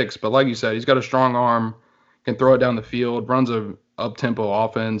some picks, but like you said, he's got a strong arm, can throw it down the field, runs a up-tempo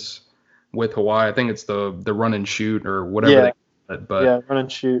offense with Hawaii. I think it's the run and shoot or whatever. Yeah. They call it, but Yeah, run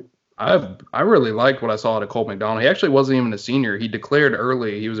and shoot. I really liked what I saw out of Colt McDonald. He actually wasn't even a senior. He declared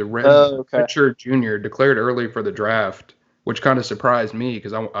early. He was a redshirt junior, declared early for the draft, which kind of surprised me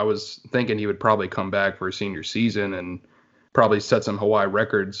because I was thinking he would probably come back for a senior season and probably set some Hawaii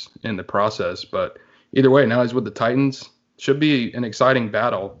records in the process. But either way, now he's with the Titans. Should be an exciting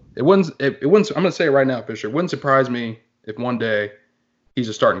battle. It wouldn't. I'm going to say it right now, Fisher. It wouldn't surprise me if one day he's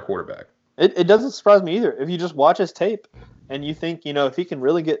a starting quarterback. It doesn't surprise me either. If you just watch his tape and you think, if he can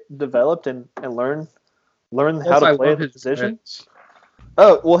really get developed and learn how to play the position. Dreads.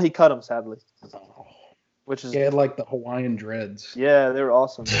 Oh, well, he cut them, sadly. Which is He had like the Hawaiian dreads. Yeah, they were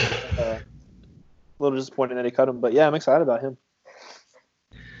awesome. A little disappointing that he cut them, but yeah, I'm excited about him.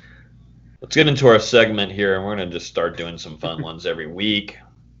 Let's get into our segment here, and we're going to just start doing some fun ones every week.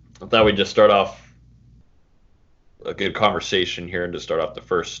 I thought we'd just start off a good conversation here and just start off the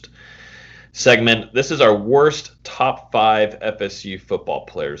first segment. This is our worst top 5 FSU football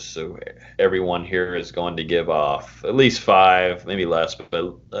players. So everyone here is going to give off at least 5, maybe less,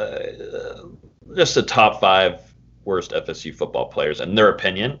 but just the top 5 worst FSU football players and their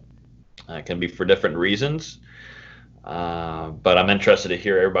opinion. It can be for different reasons. But I'm interested to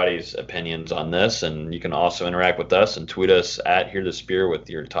hear everybody's opinions on this, and you can also interact with us and tweet us at Hear the Spear with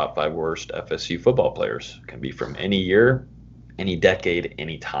your top 5 worst FSU football players. It can be from any year, any decade,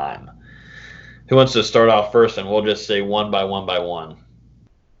 any time. Who wants to start off first? And we'll just say one by one by one.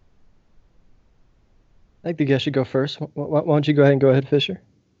 I think the guest should go first. Why don't you go ahead, Fisher?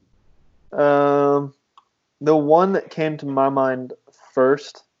 The one that came to my mind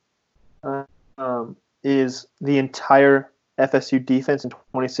first is the entire FSU defense in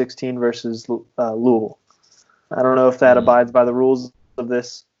 2016 versus Louisville. I don't know if that abides by the rules of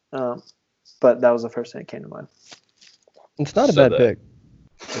this, but that was the first thing that came to mind. It's not a bad pick.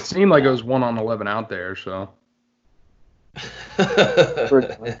 It seemed like it was 1 on 11 out there, so.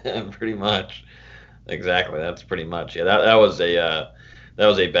 Pretty much. Exactly. That's pretty much. Yeah, that was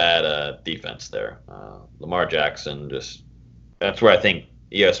a bad defense there. Lamar Jackson that's where I think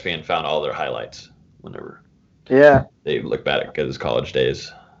ESPN found all their highlights whenever they look back at his college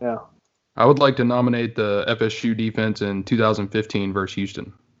days. Yeah. I would like to nominate the FSU defense in 2015 versus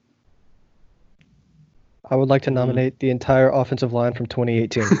Houston. I would like to nominate the entire offensive line from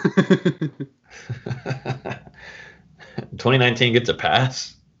 2018. 2019 gets a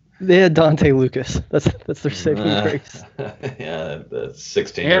pass. They had Dante Lucas. That's their saving grace. Yeah, the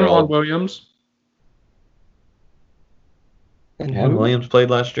 16-year-old. And Juan Williams. And Juan Williams played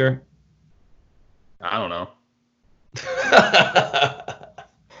last year? I don't know.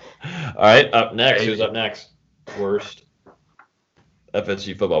 All right, up next. Who's up next? Worst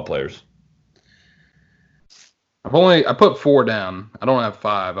FSU football players. I put 4 down. I don't have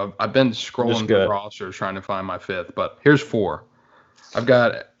 5. I've been scrolling through rosters trying to find my 5th, but here's 4. I've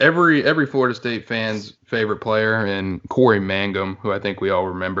got every Florida State fan's favorite player in Corey Mangum, who I think we all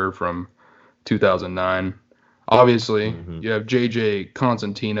remember from 2009. Obviously, you have J.J.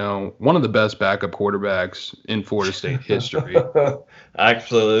 Constantino, one of the best backup quarterbacks in Florida State history.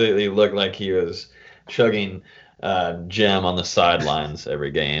 Absolutely looked like he was chugging gem on the sidelines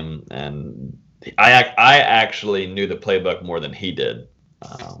every game, and I actually knew the playbook more than he did.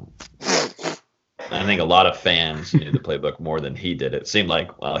 I think a lot of fans knew the playbook more than he did. It seemed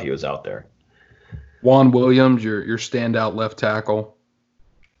like while he was out there. Juan Williams, your standout left tackle.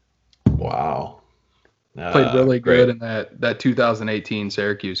 Wow. Played really good in that 2018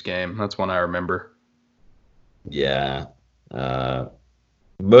 Syracuse game. That's one I remember. Yeah.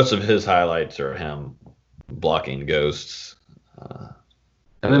 Most of his highlights are him blocking ghosts.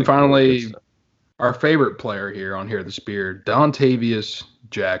 And then finally, our favorite player here on Hear the Spear, Dontavius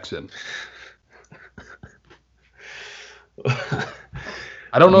Jackson.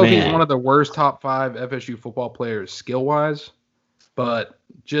 I don't know if he's one of the worst top 5 FSU football players skill-wise, but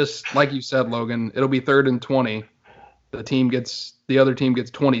just like you said, Logan, it'll be 3rd and 20. The other team gets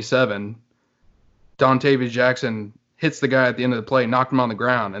 27. Dontavius Jackson hits the guy at the end of the play, knocked him on the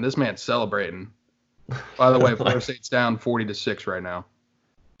ground, and this man's celebrating. By the way, Florida State's down 40-6 right now.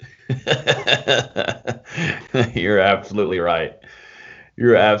 You're absolutely right.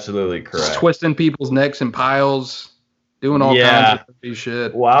 You're absolutely correct. Just twisting people's necks in piles. Doing all kinds of crazy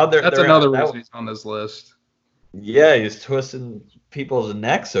shit. Wow, that's another reason he's on this list. Yeah, he's twisting people's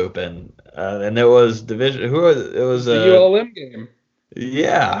necks open, and it was division. It was the ULM game.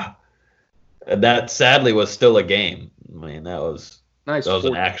 Yeah, and that sadly was still a game. I mean, that was Nice. That was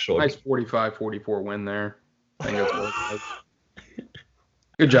an actual. Nice 45-44 win there. I think that's what it was.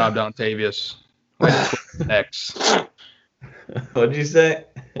 Good job, Dontavius. Way to twist some necks. What'd you say?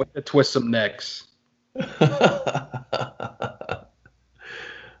 Way to twist some necks. I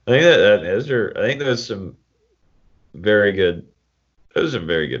think I think there's some very good. Those are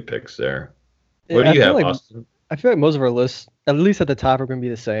very good picks there. What do you have, Austin? I feel like most of our lists, at least at the top, are going to be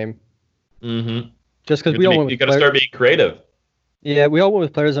the same. Mm-hmm. Just because we all went with you got to start being creative. Yeah, we all went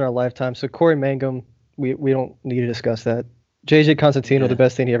with players in our lifetime. So Corey Mangum, we don't need to discuss that. JJ Constantino, the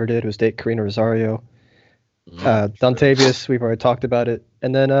best thing he ever did was date Karina Rosario. Dontavius, we've already talked about it.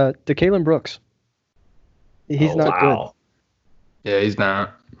 And then DeKalen Brooks. He's not good. Yeah, he's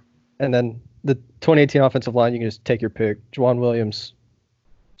not. And then the 2018 offensive line, you can just take your pick. Juwan Williams,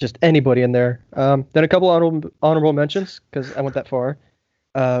 just anybody in there. Then a couple honorable mentions, because I went that far.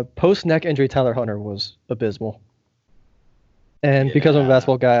 Post-neck injury, Tyler Hunter was abysmal. And because I'm a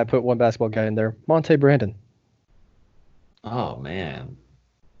basketball guy, I put one basketball guy in there. Monte Brandon. Oh, man.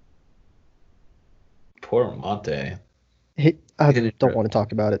 Poor Monte. I don't want to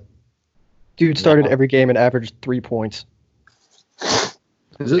talk about it. Dude started every game and averaged 3 points.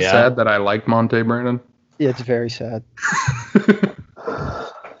 Is it sad that I liked Monte Brandon? Yeah, it's very sad.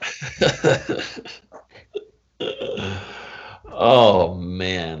 Oh,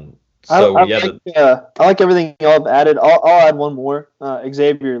 man. So I like everything y'all have added. I'll add one more.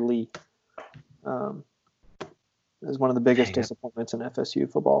 Xavier Lee is one of the biggest disappointments in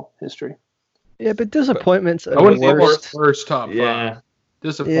FSU football history. Yeah, but disappointments are I wouldn't the worst top five. Yeah.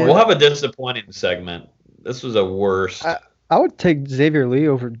 Disappointing. We'll have a disappointing segment. This was a worst. I would take Xavier Lee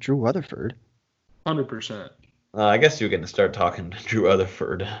over Drew Weatherford. 100%. I guess you're going to start talking to Drew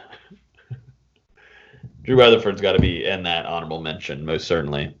Weatherford. Drew Weatherford's got to be in that honorable mention, most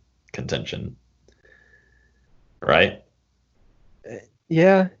certainly. Contention. Right?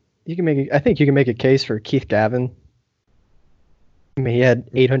 Yeah. I think you can make a case for Keith Gavin. I mean, he had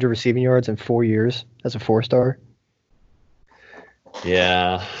 800 receiving yards in 4 years as a 4-star.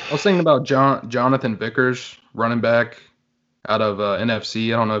 Yeah. I was thinking about Jonathan Vickers, running back out of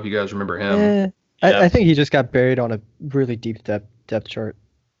NFC. I don't know if you guys remember him. I think he just got buried on a really deep depth chart.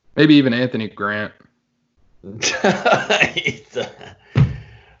 Maybe even Anthony Grant.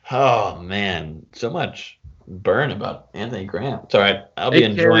 Oh, man. So much burn about Anthony Grant. It's all right. I'll be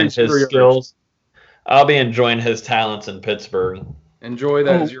enjoying his skills. I'll be enjoying his talents in Pittsburgh. Enjoy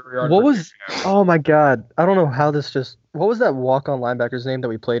that as your yard. Oh, my God. I don't know how this just... What was that walk-on linebacker's name that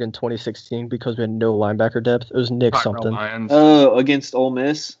we played in 2016 because we had no linebacker depth? It was Nick something. Oh, against Ole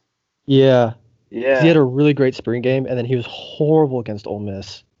Miss? Yeah. Yeah. He had a really great spring game, and then he was horrible against Ole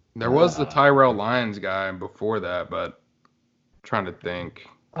Miss. There was the Tyrell Lyons guy before that, but I'm trying to think.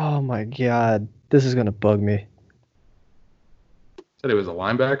 Oh, my God. This is going to bug me. Said he was a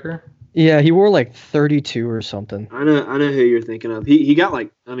linebacker? Yeah, he wore like 32 or something. I know who you're thinking of. He got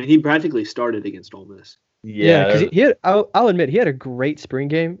he practically started against Ole Miss. Yeah, because I'll admit he had a great spring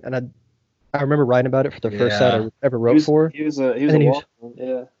game, and I remember writing about it for the first site I ever wrote for. He was a walk-on,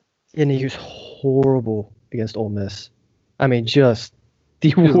 yeah. And he was horrible against Ole Miss. I mean, just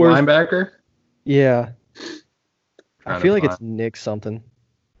the worst. Linebacker? Yeah. I feel like it's Nick something.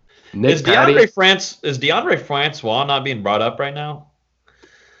 Is DeAndre Francois not being brought up right now?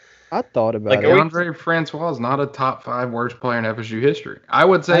 I thought about it. DeAndre Francois is not a top 5 worst player in FSU history. I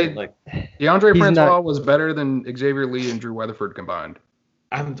would say DeAndre Francois was better than Xavier Lee and Drew Weatherford combined.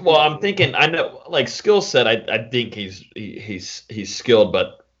 I'm thinking. I know, skill set. I think he's skilled,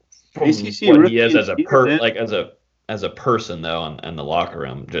 but from what he is as a person though, in the locker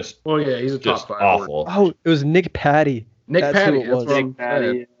room, just he's a top 5. Awful. Oh, it was Nick Patty. Nick Patty. Who it was. Nick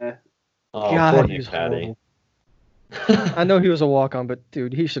Patty. Yeah. Oh, God, poor Nick Patty. I know he was a walk-on, but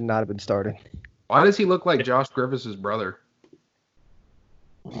dude, he should not have been starting. Why does he look like Josh Griffiths' brother?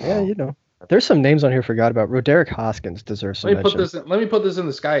 Yeah, there's some names on here I forgot about. Roderick Hoskins deserves some mention. Let me put this in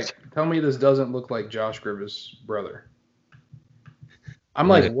the Skype. Tell me this doesn't look like Josh Griffiths' brother. I'm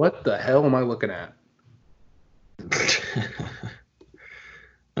like, what the hell am I looking at?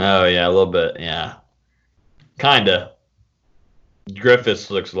 Oh yeah, a little bit, yeah, kinda.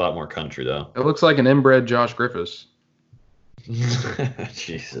 Griffiths looks a lot more country though. It looks like an inbred Josh Griffiths.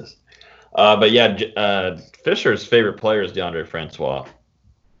 Jesus. But yeah, Fisher's favorite player is DeAndre Francois.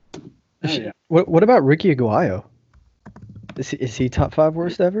 What about Ricky Aguayo? Is he top 5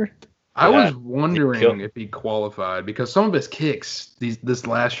 worst ever? I was wondering if he qualified because some of his kicks this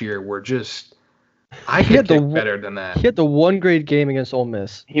last year were just. I could kick better than that. He had the 1 great game against Ole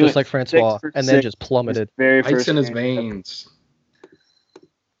Miss, just like Francois, and then just plummeted. Ice in his veins.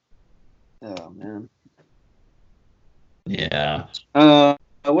 Oh man. Yeah.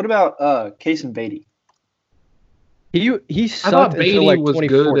 What about Case and Beatty? He I sucked thought until Beatty like was 2014.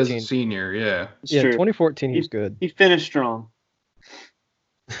 good as a senior. Yeah. It's Yeah, true. 2014 he was good. He finished strong.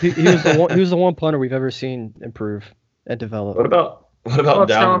 He was the one. He was the one punter we've ever seen improve and develop. What about Sean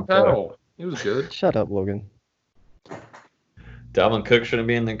Dalvin Cook? Powell? He was good. Shut up, Logan. Dalvin Cook shouldn't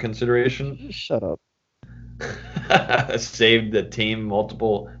be in the consideration. Shut up. Saved the team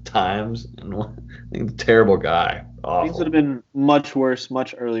multiple times. And terrible guy. Awful. Things would have been much worse,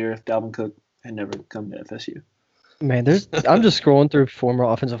 much earlier if Dalvin Cook had never come to FSU. Man, I'm just scrolling through former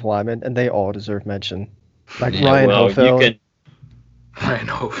offensive linemen, and they all deserve mention. Like Yeah, Ryan well, Hofeld. Ryan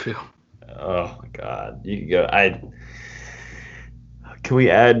Hofeld. Oh my God, you could go. Can we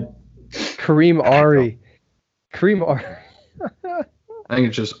add Kareem Ari. Kareem Ari. I think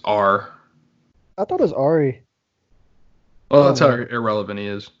it's just R. I thought it was Ari. Well, that's how irrelevant he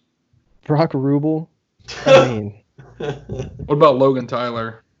is. Brock Rubel. I mean, What about Logan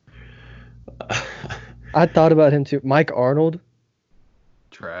Tyler? I thought about him too. Mike Arnold.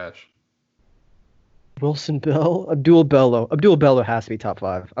 Trash. Wilson Bell. Abdul Bello. Abdul Bello has to be top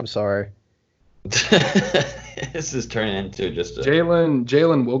 5. I'm sorry. This is turning into just a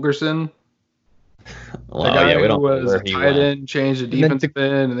Jalen Wilkerson. Well, The guy yeah, we who don't know was where a he tight went. end, changed the then defensive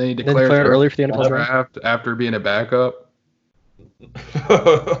end, and then he then declared declared early for the NFL draft after being a backup.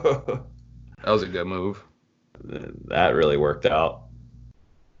 That was a good move. That really worked out.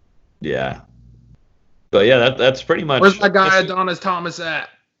 Yeah. But yeah, that's pretty much. Where's my guy Adonis Thomas at?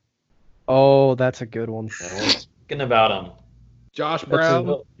 Oh, that's a good one. Thinking about him. Josh That's Brown.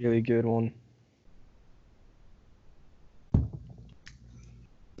 a really good one.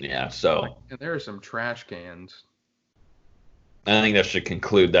 Yeah, so And there are some trash cans. I think that should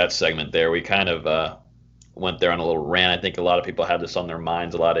conclude that segment there. We kind of went there on a little rant. I think a lot of people have this on their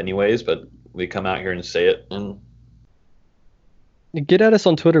minds a lot anyways, but we come out here and say it. And Get at us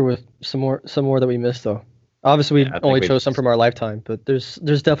on Twitter with some more that we missed though. Obviously, we Yeah, I think only we- chose some from our lifetime, but there's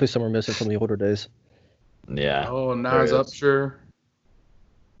definitely some we're missing from the older days. yeah. Oh, there Nas is. Upshur.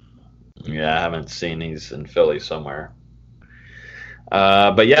 Yeah, I haven't seen these in Philly somewhere.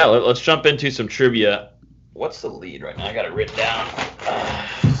 But yeah, let's jump into some trivia. What's the lead right now? I got it written down.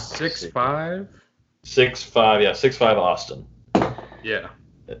 6'5"? 6'5", yeah, 6'5" Austin. Yeah.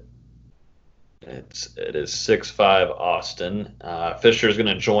 It is 6'5" Austin. Fisher is going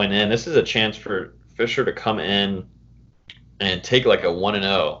to join in. This is a chance for Fisher to come in and take like a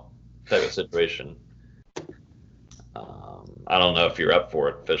 1-0 type of situation. I don't know if you're up for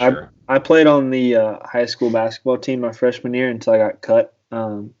it, Fisher. I played on the high school basketball team my freshman year until I got cut.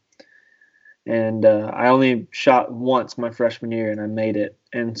 And I only shot once my freshman year, and I made it.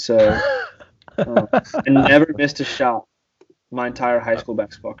 And so I never missed a shot my entire high school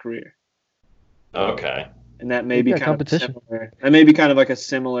basketball career. Okay. And that may be Yeah, kind of competition. similar. That may be kind of like a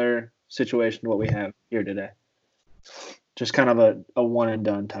similar situation to what we have here today. Just kind of a one and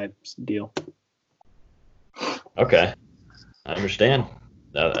done type deal. Okay. I understand.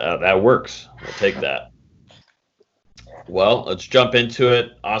 That works. We'll take that. Well, let's jump into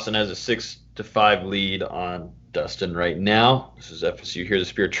it. Austin has a 6-5 lead on Dustin right now. This is FSU Hear the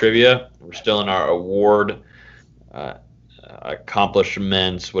Spear Trivia. We're still in our award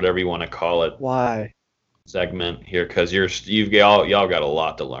accomplishments, whatever you want to call it, Why? segment here, because y'all got a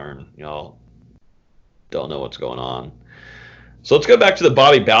lot to learn. Y'all don't know what's going on. So let's go back to the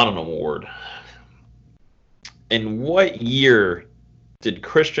Bobby Bowden Award. In what year did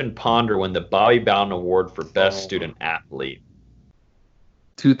Christian Ponder win the Bobby Bowden Award for Best Student Athlete?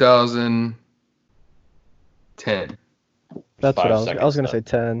 2010. That's what 5 I was seconds going to say left.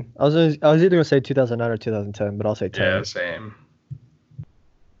 10. I was either going to say 2009 or 2010, but I'll say 10. Yeah, same.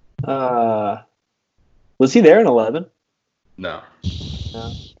 Was he there in 11? No.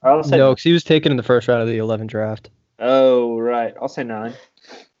 I'll say No, because he was taken in the first round of the 11 draft. Oh, right. I'll say 9.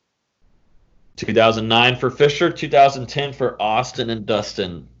 2009 for Fisher, 2010 for Austin and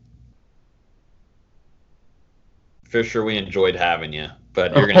Dustin. Fisher, we enjoyed having you,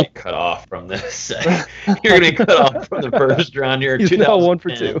 but you're going to get cut off from this. You're going to get cut off from the first round here. He's now 1 for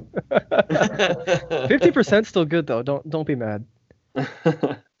 2. 2010. 50% still good though. Don't be mad.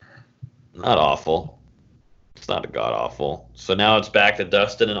 Not awful. It's not god awful. So now it's back to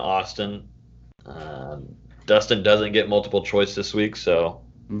Dustin and Austin. Dustin doesn't get multiple choice this week, so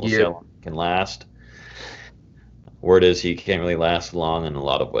we'll see how long he can last. Word is he can't really last long in a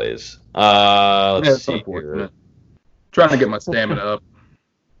lot of ways. Let's see here. Trying to get my stamina up.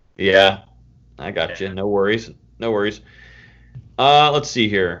 Yeah, I got you. No worries. No worries. Let's see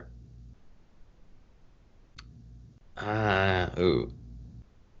here. Ooh.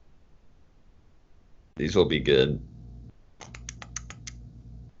 These will be good.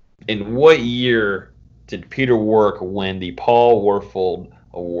 In what year did Peter Warrick win the Paul Warfield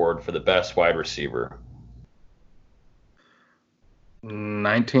Award for the best wide receiver?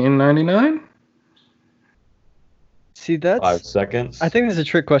 1999. See, that's 5 seconds. I think this is a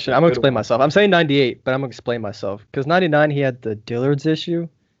trick question. I'm gonna explain myself. I'm saying 98, but I'm gonna explain myself because 99 he had the Dillard's issue,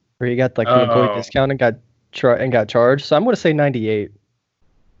 where he got like the employee discount and got charged. So I'm gonna say 98.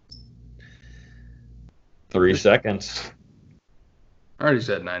 3 seconds. I already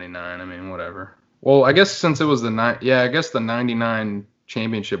said 99. I mean, whatever. Well, I guess since it was the 99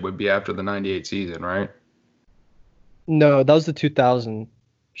 championship would be after the 98 season, right? No, that was the 2000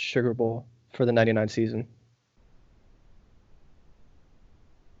 Sugar Bowl for the 99 season.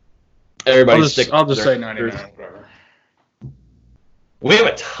 Everybody I'll just say 99. Whatever. We have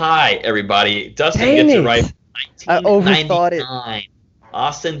a tie, everybody. Dustin Dang gets it it. right. I overthought it.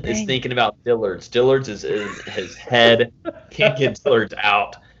 Austin is thinking about Dillard's. Dillard's is in his head. Can't get Dillard's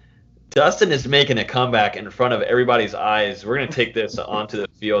out. Dustin is making a comeback in front of everybody's eyes. We're going to take this onto the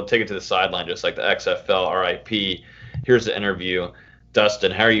field, take it to the sideline, just like the XFL RIP. Here's the interview.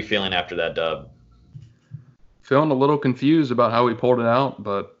 Dustin, how are you feeling after that dub? Feeling a little confused about how we pulled it out,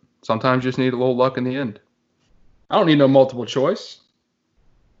 but sometimes you just need a little luck in the end. I don't need no multiple choice.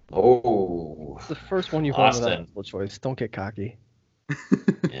 Oh. It's the first one you've won Austin. without multiple choice. Don't get cocky.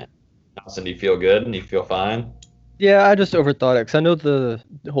 Yeah. Austin, do you feel good? And you feel fine? Yeah, I just overthought it because I know the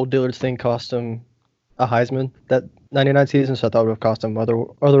whole Dillard's thing cost him a Heisman that 99 season, so I thought it would have cost him other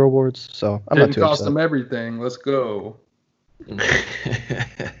awards. So I'm not Didn't too cost upset. them everything. Let's go.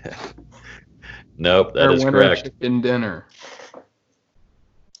 Nope, that Their is winter correct. chicken dinner.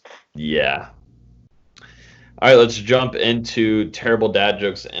 Yeah. All right, let's jump into terrible dad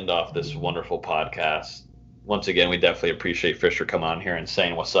jokes to end off this wonderful podcast. Once again, we definitely appreciate Fisher coming on here and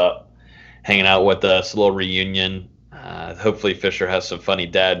saying what's up, hanging out with us, a little reunion. Hopefully Fisher has some funny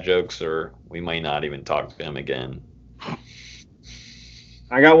dad jokes, or we might not even talk to him again.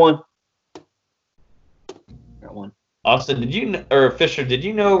 I got one. Austin, Fisher, did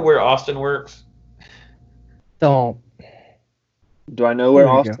you know where Austin works? Don't. Do I know where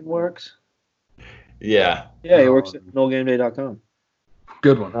There you go. Austin works? Yeah. Yeah, he works at NoleGameDay.com.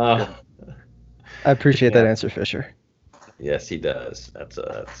 Good one. I appreciate that answer, Fisher. Yes, he does.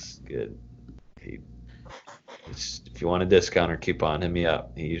 That's good. If you want a discount or coupon, hit me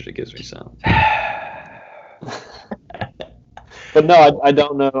up. He usually gives me some. But no, I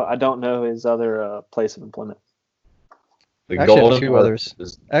don't know. I don't know his other place of employment. The I actually have Golden two Arches.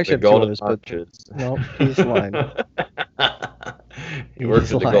 others. I actually The have two Golden others, but Arches. no, he's lying. He works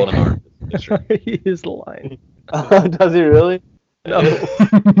He's at the lying. Golden Arches. He is lying. Does he really? No.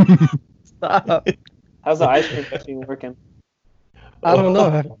 Stop. How's the ice cream machine working? I don't know.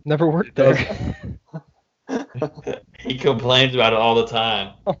 I've never worked there. He complains about it all the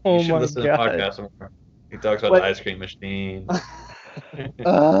time. Oh You should my listen God. to the podcast more. He talks about What? the ice cream machine. I hate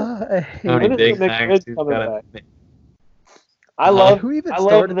How many When is Big the Macs McRib he's coming got back? I love Who even I love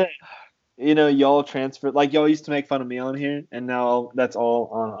started that. Y'all transferred. Like y'all used to make fun of me on here, and now that's all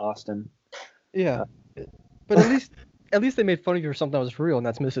on Austin. Yeah. But at least they made fun of you for something that was real, and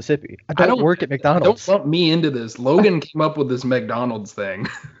that's Mississippi. I don't work at McDonald's. Don't lump me into this. Logan came up with this McDonald's thing.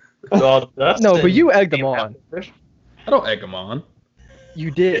 Well, Dustin, No, but you egged them on. I don't egg them on. You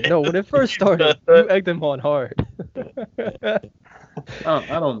did. No, when it first started, you egged them on hard. I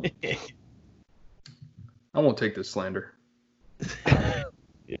don't. I won't take this slander.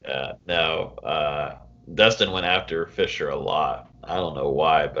 Yeah, no. Dustin went after Fisher a lot. I don't know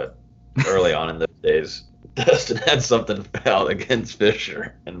why, but early on in those days, Dustin had something out against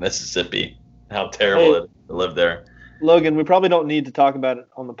Fisher in Mississippi. How terrible it is to live there. Logan, we probably don't need to talk about it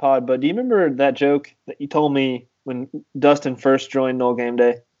on the pod, but do you remember that joke that you told me when Dustin first joined Nole Game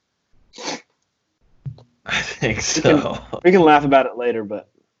Day? I think so. We can laugh about it later, but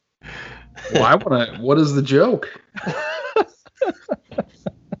What is the joke?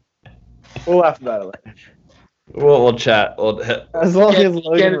 we'll laugh about it later. We'll chat. As long as You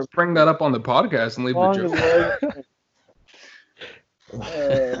Logan. can't just bring that up on the podcast and leave as long the joke.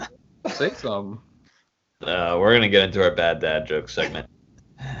 as Logan Say something. We're gonna get into our bad dad joke segment.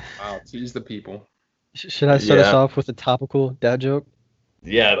 Wow, tease the people. Should I start us Yeah. off with a topical dad joke?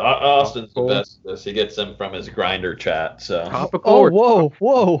 Yeah, Austin's the best at this. He gets them from his Grinder chat. So. Topical. Oh, whoa.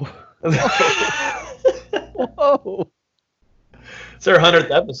 Whoa. It's our 100th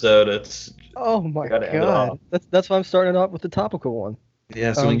episode. It's Oh my Gotta end it God. off. That's why I'm starting off with the topical one.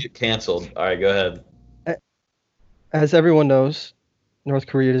 yeah, so we get canceled. All right, go ahead. As everyone knows, North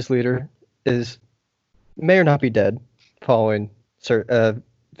Korea's leader may or not be dead following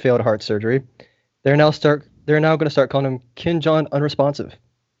failed heart surgery. They're now going to start calling him Kim Jong unresponsive.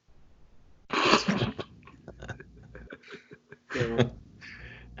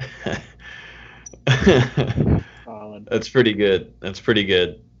 That's pretty good. That's pretty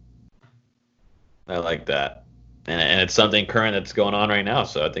good. I like that. And it's something current that's going on right now,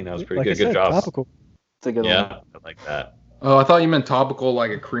 so I think that was pretty good. Good job. Topical. It's a good one. Yeah, I like that. Oh, I thought you meant topical,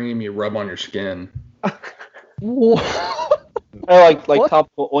 like a cream you rub on your skin. Oh, like What?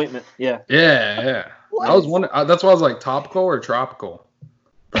 topical ointment. Yeah. Yeah. I was wondering. That's why I was like topical or tropical.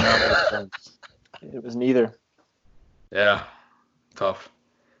 It was neither. Yeah, tough.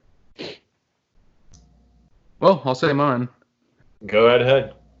 Well, I'll say mine. Go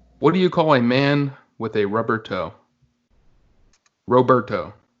ahead. What do you call a man with a rubber toe?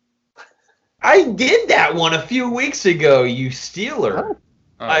 Roberto. I did that one a few weeks ago, you stealer.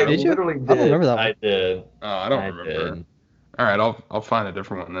 I Did you? literally did. I don't remember that one. I did. Oh, I don't remember. Did. All right, I'll find a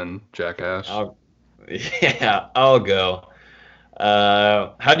different one then, jackass. I'll go.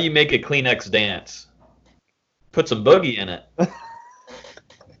 How do you make a Kleenex dance? Put some boogie in it.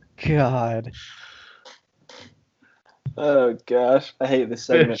 God. Oh gosh, I hate this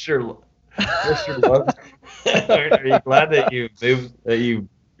segment. Sure. Are you glad that you moved?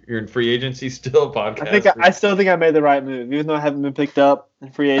 You're in free agency still? Podcast. I still think I made the right move, even though I haven't been picked up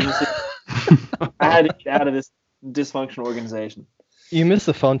in free agency. I had to get out of this dysfunctional organization. You missed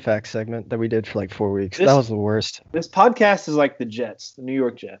the fun fact segment that we did for like 4 weeks. This- That was the worst. This podcast is like the Jets, the New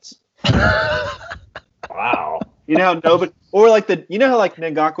York Jets. Wow. You know how nobody, or like how like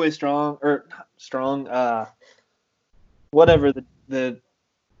Ngakwe Strong, whatever the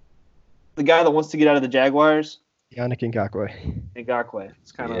guy that wants to get out of the Jaguars, Yannick Ngakoue. Ngakwe.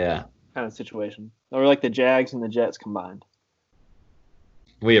 It's kind Yeah. of situation, or like the Jags and the Jets combined.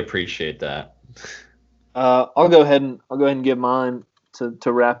 We appreciate that. I'll go ahead and give mine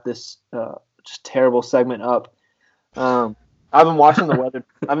to wrap this just terrible segment up. I've been watching the weather.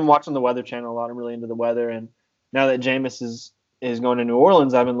 I've been watching the Weather Channel a lot. I'm really into the weather, and now that Jameis is going to New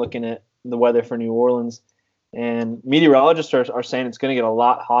Orleans, I've been looking at the weather for New Orleans, and meteorologists are saying it's going to get a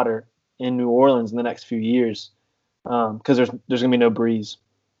lot hotter in New Orleans in the next few years because there's going to be no breeze.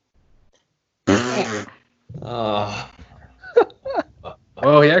 Oh.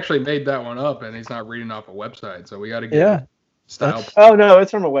 Well, he actually made that one up, and he's not reading off a website, so we got to get style. Oh no,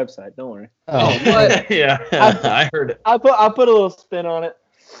 it's from a website. Don't worry. Oh, Yeah, I heard it. I put a little spin on it.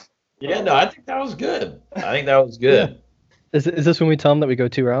 Yeah, no, I think that was good. Is this when we tell them that we go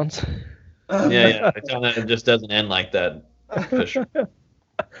 2 rounds? Yeah. I tell them that it just doesn't end like that. For sure.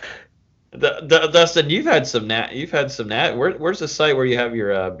 Dustin, you've had some nat. Where's the site where you have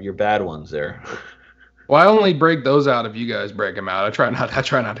your bad ones there? Well, I only break those out if you guys break them out. I try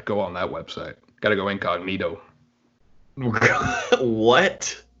not to go on that website. Got to go incognito.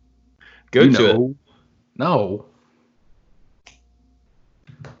 What? Go to it. No.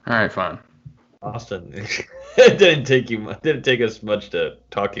 All right, fine. Austin, it didn't take us much to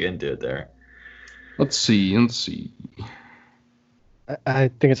talk you into it there. Let's see. I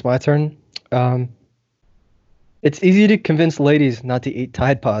think it's my turn. It's easy to convince ladies not to eat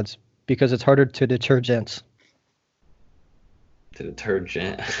Tide Pods because it's harder to deter gents. To deter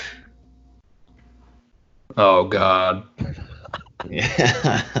gent. Oh God.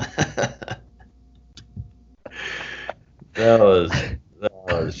 Yeah. That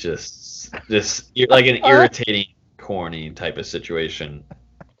was just like an irritating, corny type of situation.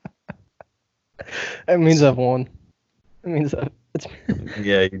 It means I've won. It means it's.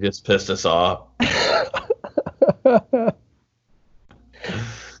 Yeah, you just pissed us off.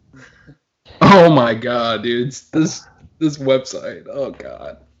 Oh my God, dude! This website. Oh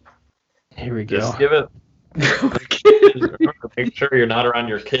God. Here we go. Just give it. Make sure you're not around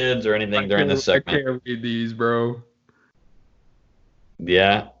your kids or anything during this segment. I can't read these, bro.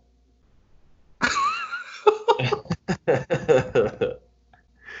 Yeah.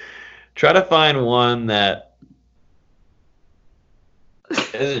 Try to find one that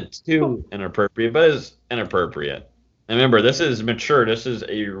isn't too inappropriate, but is inappropriate. And remember, this is mature. This is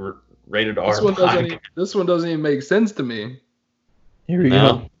a rated R. This one doesn't even make sense to me. Here we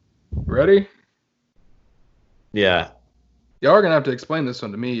go. Ready? Yeah. Y'all are gonna have to explain this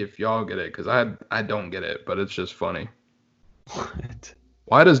one to me if y'all get it, because I don't get it, but it's just funny. What?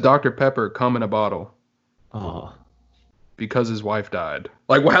 Why does Dr. Pepper come in a bottle? Oh. Because his wife died.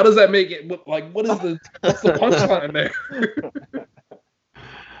 Like, well, how does that make it? Like, what's the punchline there?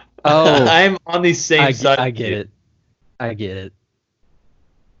 Oh, I'm on the same side. I get it. I get it.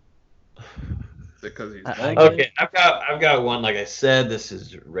 Because he's Okay, I've got one. Like I said, this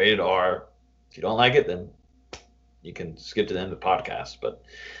is rated R. If you don't like it, then you can skip to the end of the podcast. But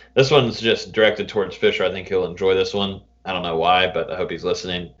this one's just directed towards Fisher. I think he'll enjoy this one. I don't know why, but I hope he's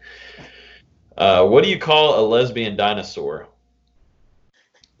listening. What do you call a lesbian dinosaur?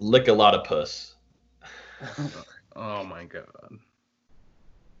 Lick a lot of puss. Oh my god.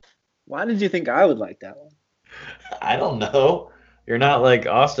 Why did you think I would like that one? I don't know. You're not like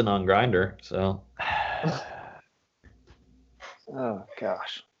Austin on Grindr, so. Oh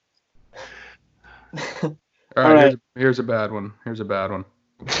gosh. All right. Here's a bad one.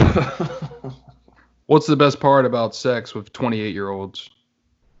 What's the best part about sex with 28-year-olds?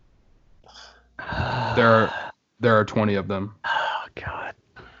 There are 20 of them. Oh God.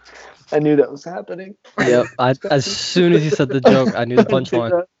 I knew that was happening. Yep. As soon as you said the joke, I knew the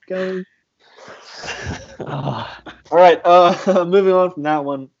punchline. All right. Moving on from that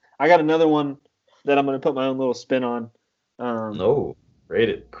one, I got another one that I'm going to put my own little spin on. No,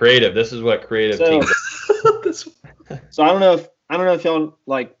 creative. This is what creative teams. So I don't know if y'all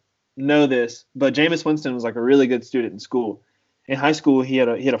like know this, but Jameis Winston was like a really good student in school. In high school, he had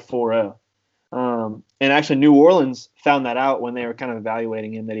a 4.0. And actually, New Orleans found that out when they were kind of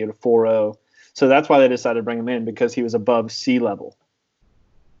evaluating him that he had a 4.0. So that's why they decided to bring him in, because he was above sea level.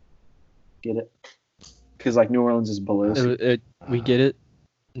 Get it? Because like New Orleans is below sea. We get it?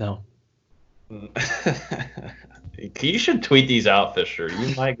 No. You should tweet these out, Fisher.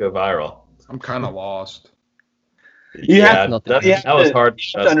 You might go viral. I'm kind of lost. That was hard.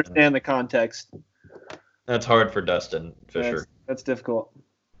 You have to understand the context. That's hard for Dustin Fisher. That's difficult.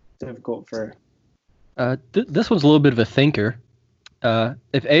 Difficult for. This one's a little bit of a thinker.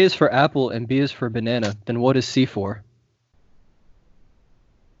 If A is for apple and B is for banana, then what is C for?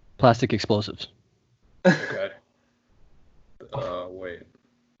 Plastic explosives. Okay. Wait.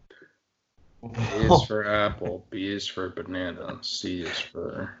 A is for apple, B is for banana, C is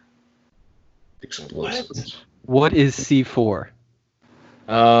for explosives. What is C for?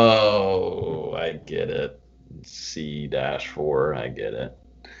 Oh, I get it. C-4, I get it.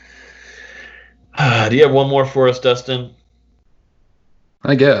 Do you have one more for us, Dustin?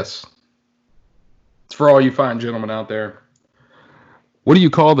 I guess. It's for all you fine gentlemen out there. What do you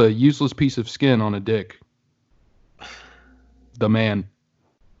call the useless piece of skin on a dick? The man.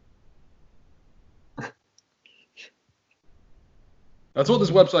 That's what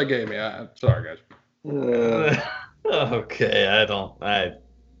this website gave me. Sorry, guys. Okay, I don't like.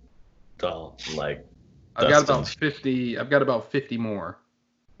 I've got about 50. I've got about 50 more.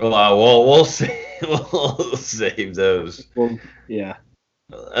 Well, we'll see. We'll save those. Well, yeah.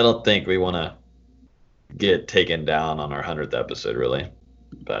 I don't think we want to get taken down on our 100th episode, really,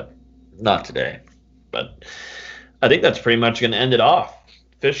 but not today. But I think that's pretty much going to end it off.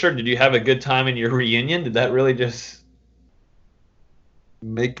 Fisher, did you have a good time in your reunion? Did that really just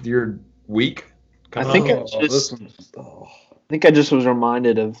make your week? I think I just was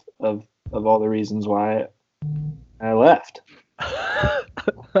reminded of all the reasons why I left.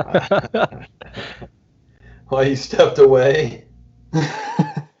 Why you stepped away?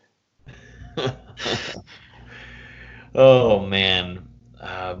 Oh man.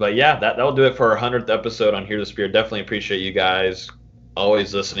 But yeah, that'll do it for our 100th episode on Hear the Spear. Definitely appreciate you guys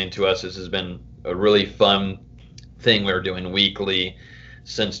always listening to us. This has been a really fun thing we're doing weekly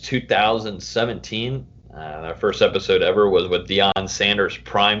since 2017. Our first episode ever was with Deion Sanders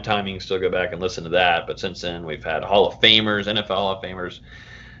prime time. You can still go back and listen to that. But since then, we've had Hall of Famers, NFL Hall of Famers,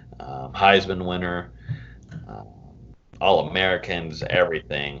 Heisman winner, All-Americans,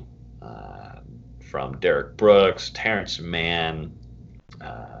 everything. From Derek Brooks, Terrence Mann,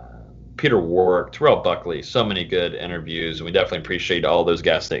 Peter Warrick, Terrell Buckley, so many good interviews. And we definitely appreciate all those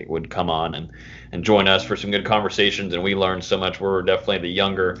guests that would come on and join us for some good conversations. And we learned so much. We're definitely the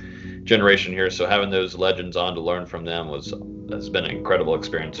younger generation here, so having those legends on to learn from them has been an incredible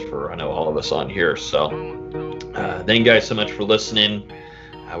experience for, I know, all of us on here. So thank you guys so much for listening.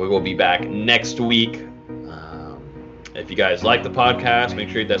 We will be back next week. If you guys like the podcast, make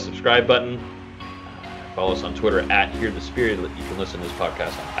sure you hit that subscribe button. Follow us on Twitter at Hear the Spirit. You can listen to this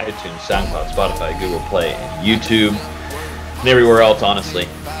podcast on iTunes, SoundCloud, Spotify, Google Play, and YouTube, and everywhere else, honestly.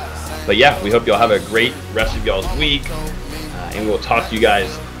 But yeah, we hope y'all have a great rest of y'all's week, and we'll talk to you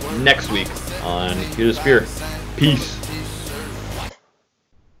guys next week on Hear the Spear. Peace.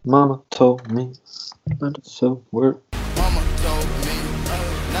 Mama told me not to so work.